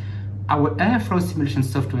example. Our airflow simulation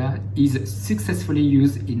software is successfully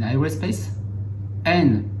used in aerospace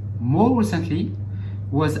and more recently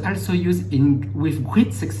was also used with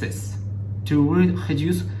great success to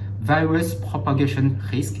reduce virus propagation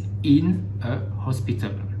risk in a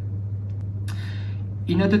hospital.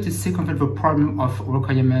 In order to circumvent the problem of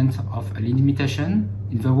requirement of a limitation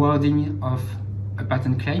in the wording of a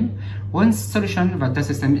patent claim, one solution that the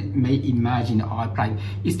system may imagine or apply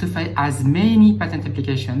is to file as many patent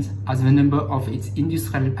applications as the number of its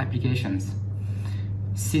industrial applications,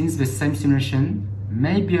 since the same simulation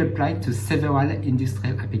may be applied to several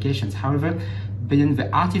industrial applications. However, beyond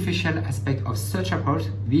the artificial aspect of such approach,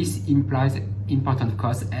 this implies important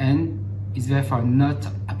costs and is therefore not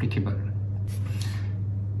applicable.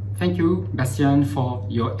 Thank you, Bastien, for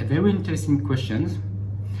your very interesting questions.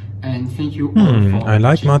 And thank you all for I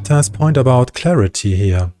like watching. Martin's point about clarity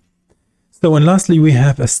here. So, and lastly, we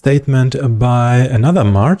have a statement by another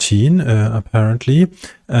Martin, apparently,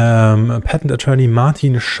 patent attorney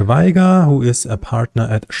Martin Schweiger, who is a partner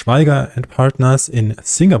at Schweiger and Partners in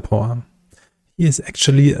Singapore. He is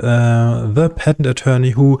actually the patent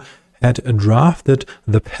attorney who had drafted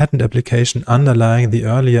the patent application underlying the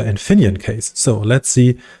earlier Infineon case. So let's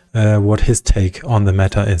see what his take on the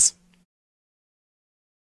matter is.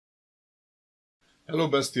 Hello,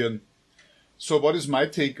 Bastien. So what is my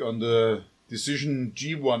take on the decision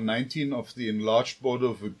G119 of the Enlarged Board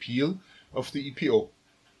of Appeal of the EPO?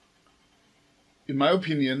 In my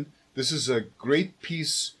opinion, this is a great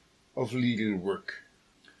piece of legal work.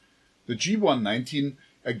 The G119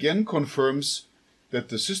 again confirms that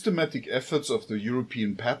the systematic efforts of the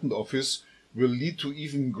European Patent Office will lead to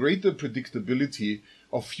even greater predictability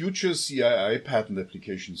of future CII patent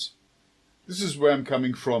applications. This is where I'm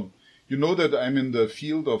coming from. You know that I'm in the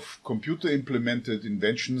field of computer-implemented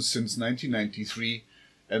inventions since 1993,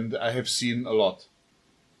 and I have seen a lot.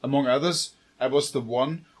 Among others, I was the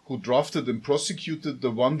one who drafted and prosecuted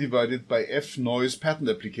the 1 divided by F noise patent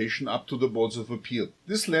application up to the Boards of Appeal.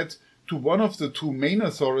 This led to one of the two main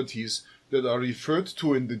authorities that are referred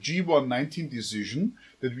to in the G119 decision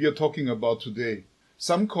that we are talking about today.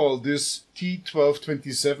 Some call this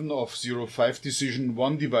T1227 of 05 decision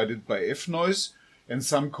 1 divided by F noise, and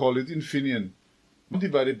some call it Infineon. 1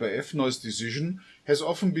 divided by F noise decision has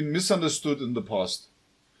often been misunderstood in the past.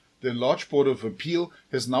 The Enlarged Board of Appeal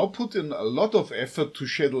has now put in a lot of effort to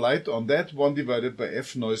shed light on that 1 divided by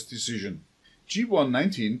F noise decision.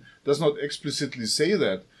 G119 does not explicitly say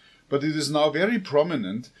that, but it is now very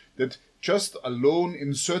prominent that just alone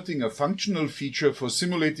inserting a functional feature for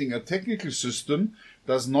simulating a technical system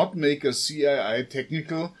does not make a CII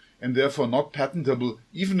technical and therefore not patentable,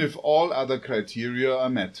 even if all other criteria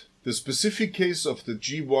are met. The specific case of the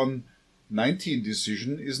G119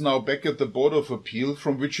 decision is now back at the Board of Appeal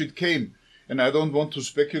from which it came, and I don't want to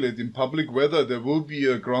speculate in public whether there will be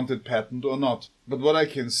a granted patent or not. But what I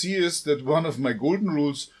can see is that one of my golden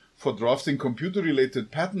rules for drafting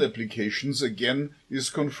computer-related patent applications again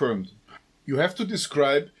is confirmed. You have to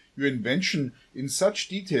describe your invention in such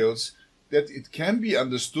details that it can be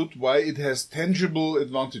understood why it has tangible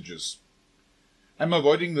advantages. I'm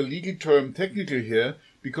avoiding the legal term technical here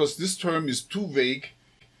because this term is too vague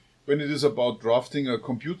when it is about drafting a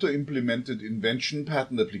computer-implemented invention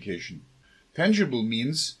patent application. Tangible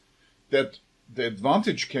means that the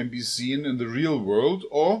advantage can be seen in the real world,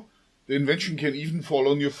 or the invention can even fall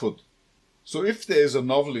on your foot. So if there is a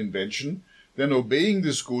novel invention, then obeying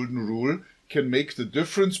this golden rule can make the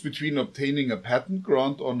difference between obtaining a patent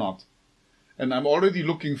grant or not. And I'm already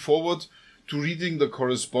looking forward to reading the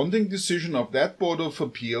corresponding decision of that Board of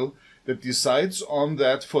Appeal that decides on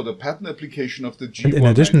that for the patent application of the G119. And in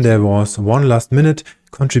addition, there was one last minute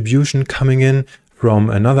contribution coming in from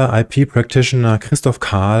another IP practitioner, Christoph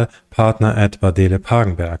Kahl, partner at Badele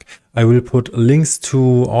Pagenberg. I will put links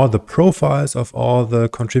to all the profiles of all the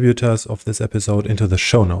contributors of this episode into the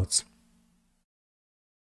show notes.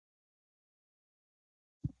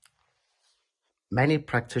 Many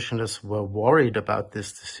practitioners were worried about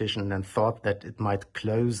this decision and thought that it might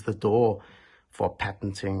close the door for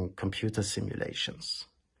patenting computer simulations.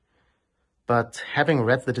 But having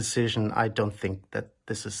read the decision, I don't think that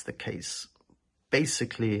this is the case.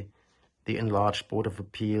 Basically, the Enlarged Board of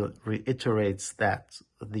Appeal reiterates that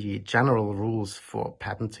the general rules for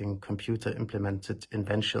patenting computer-implemented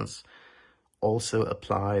inventions also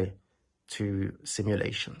apply to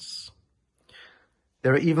simulations.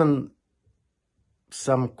 There are even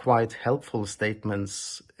some quite helpful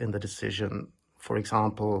statements in the decision. For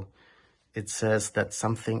example, it says that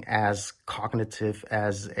something as cognitive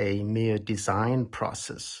as a mere design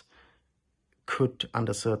process could,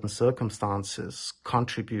 under certain circumstances,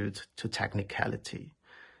 contribute to technicality.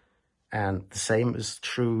 And the same is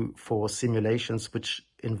true for simulations which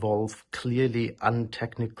involve clearly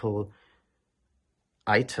untechnical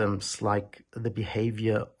items like the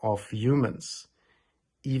behavior of humans.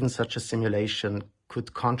 Even such a simulation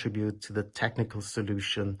could contribute to the technical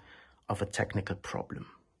solution of a technical problem.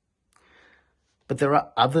 But there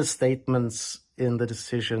are other statements in the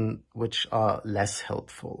decision which are less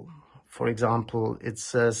helpful. For example, it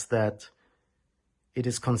says that it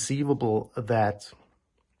is conceivable that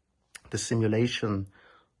the simulation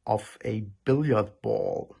of a billiard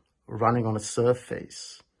ball running on a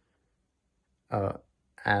surface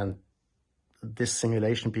and this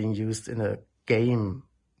simulation being used in a game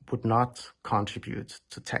would not contribute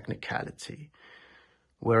to technicality,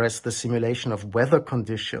 whereas the simulation of weather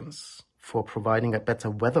conditions for providing a better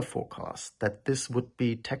weather forecast, that this would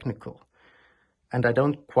be technical. And I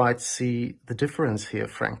don't quite see the difference here,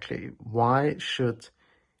 frankly. Why should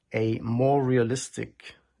a more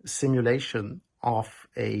realistic simulation of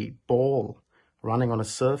a ball running on a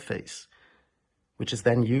surface, which is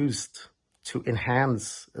then used to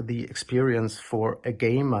enhance the experience for a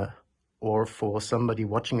gamer or for somebody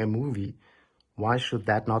watching a movie, why should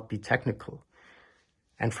that not be technical?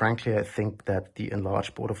 And frankly, I think that the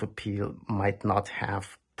enlarged Board of Appeal might not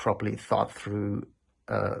have properly thought through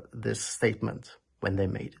this statement when they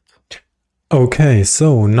made it. Okay,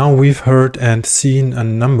 so now we've heard and seen a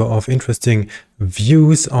number of interesting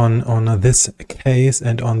views on this case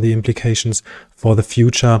and on the implications for the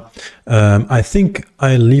future. I think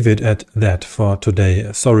I'll leave it at that for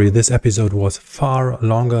today. Sorry, this episode was far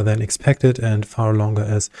longer than expected and far longer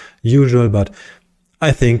as usual, but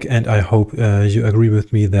I think and I hope you agree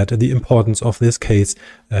with me that the importance of this case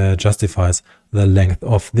justifies the length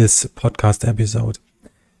of this podcast episode.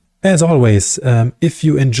 As always, if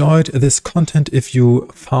you enjoyed this content, if you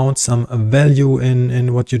found some value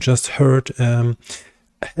in what you just heard,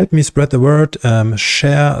 help me spread the word.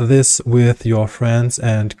 Share this with your friends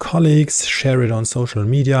and colleagues. Share it on social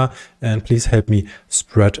media. And please help me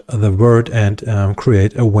spread the word and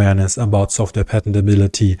create awareness about software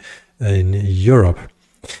patentability in Europe.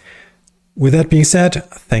 With that being said,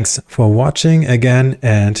 thanks for watching again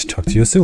and talk to you soon.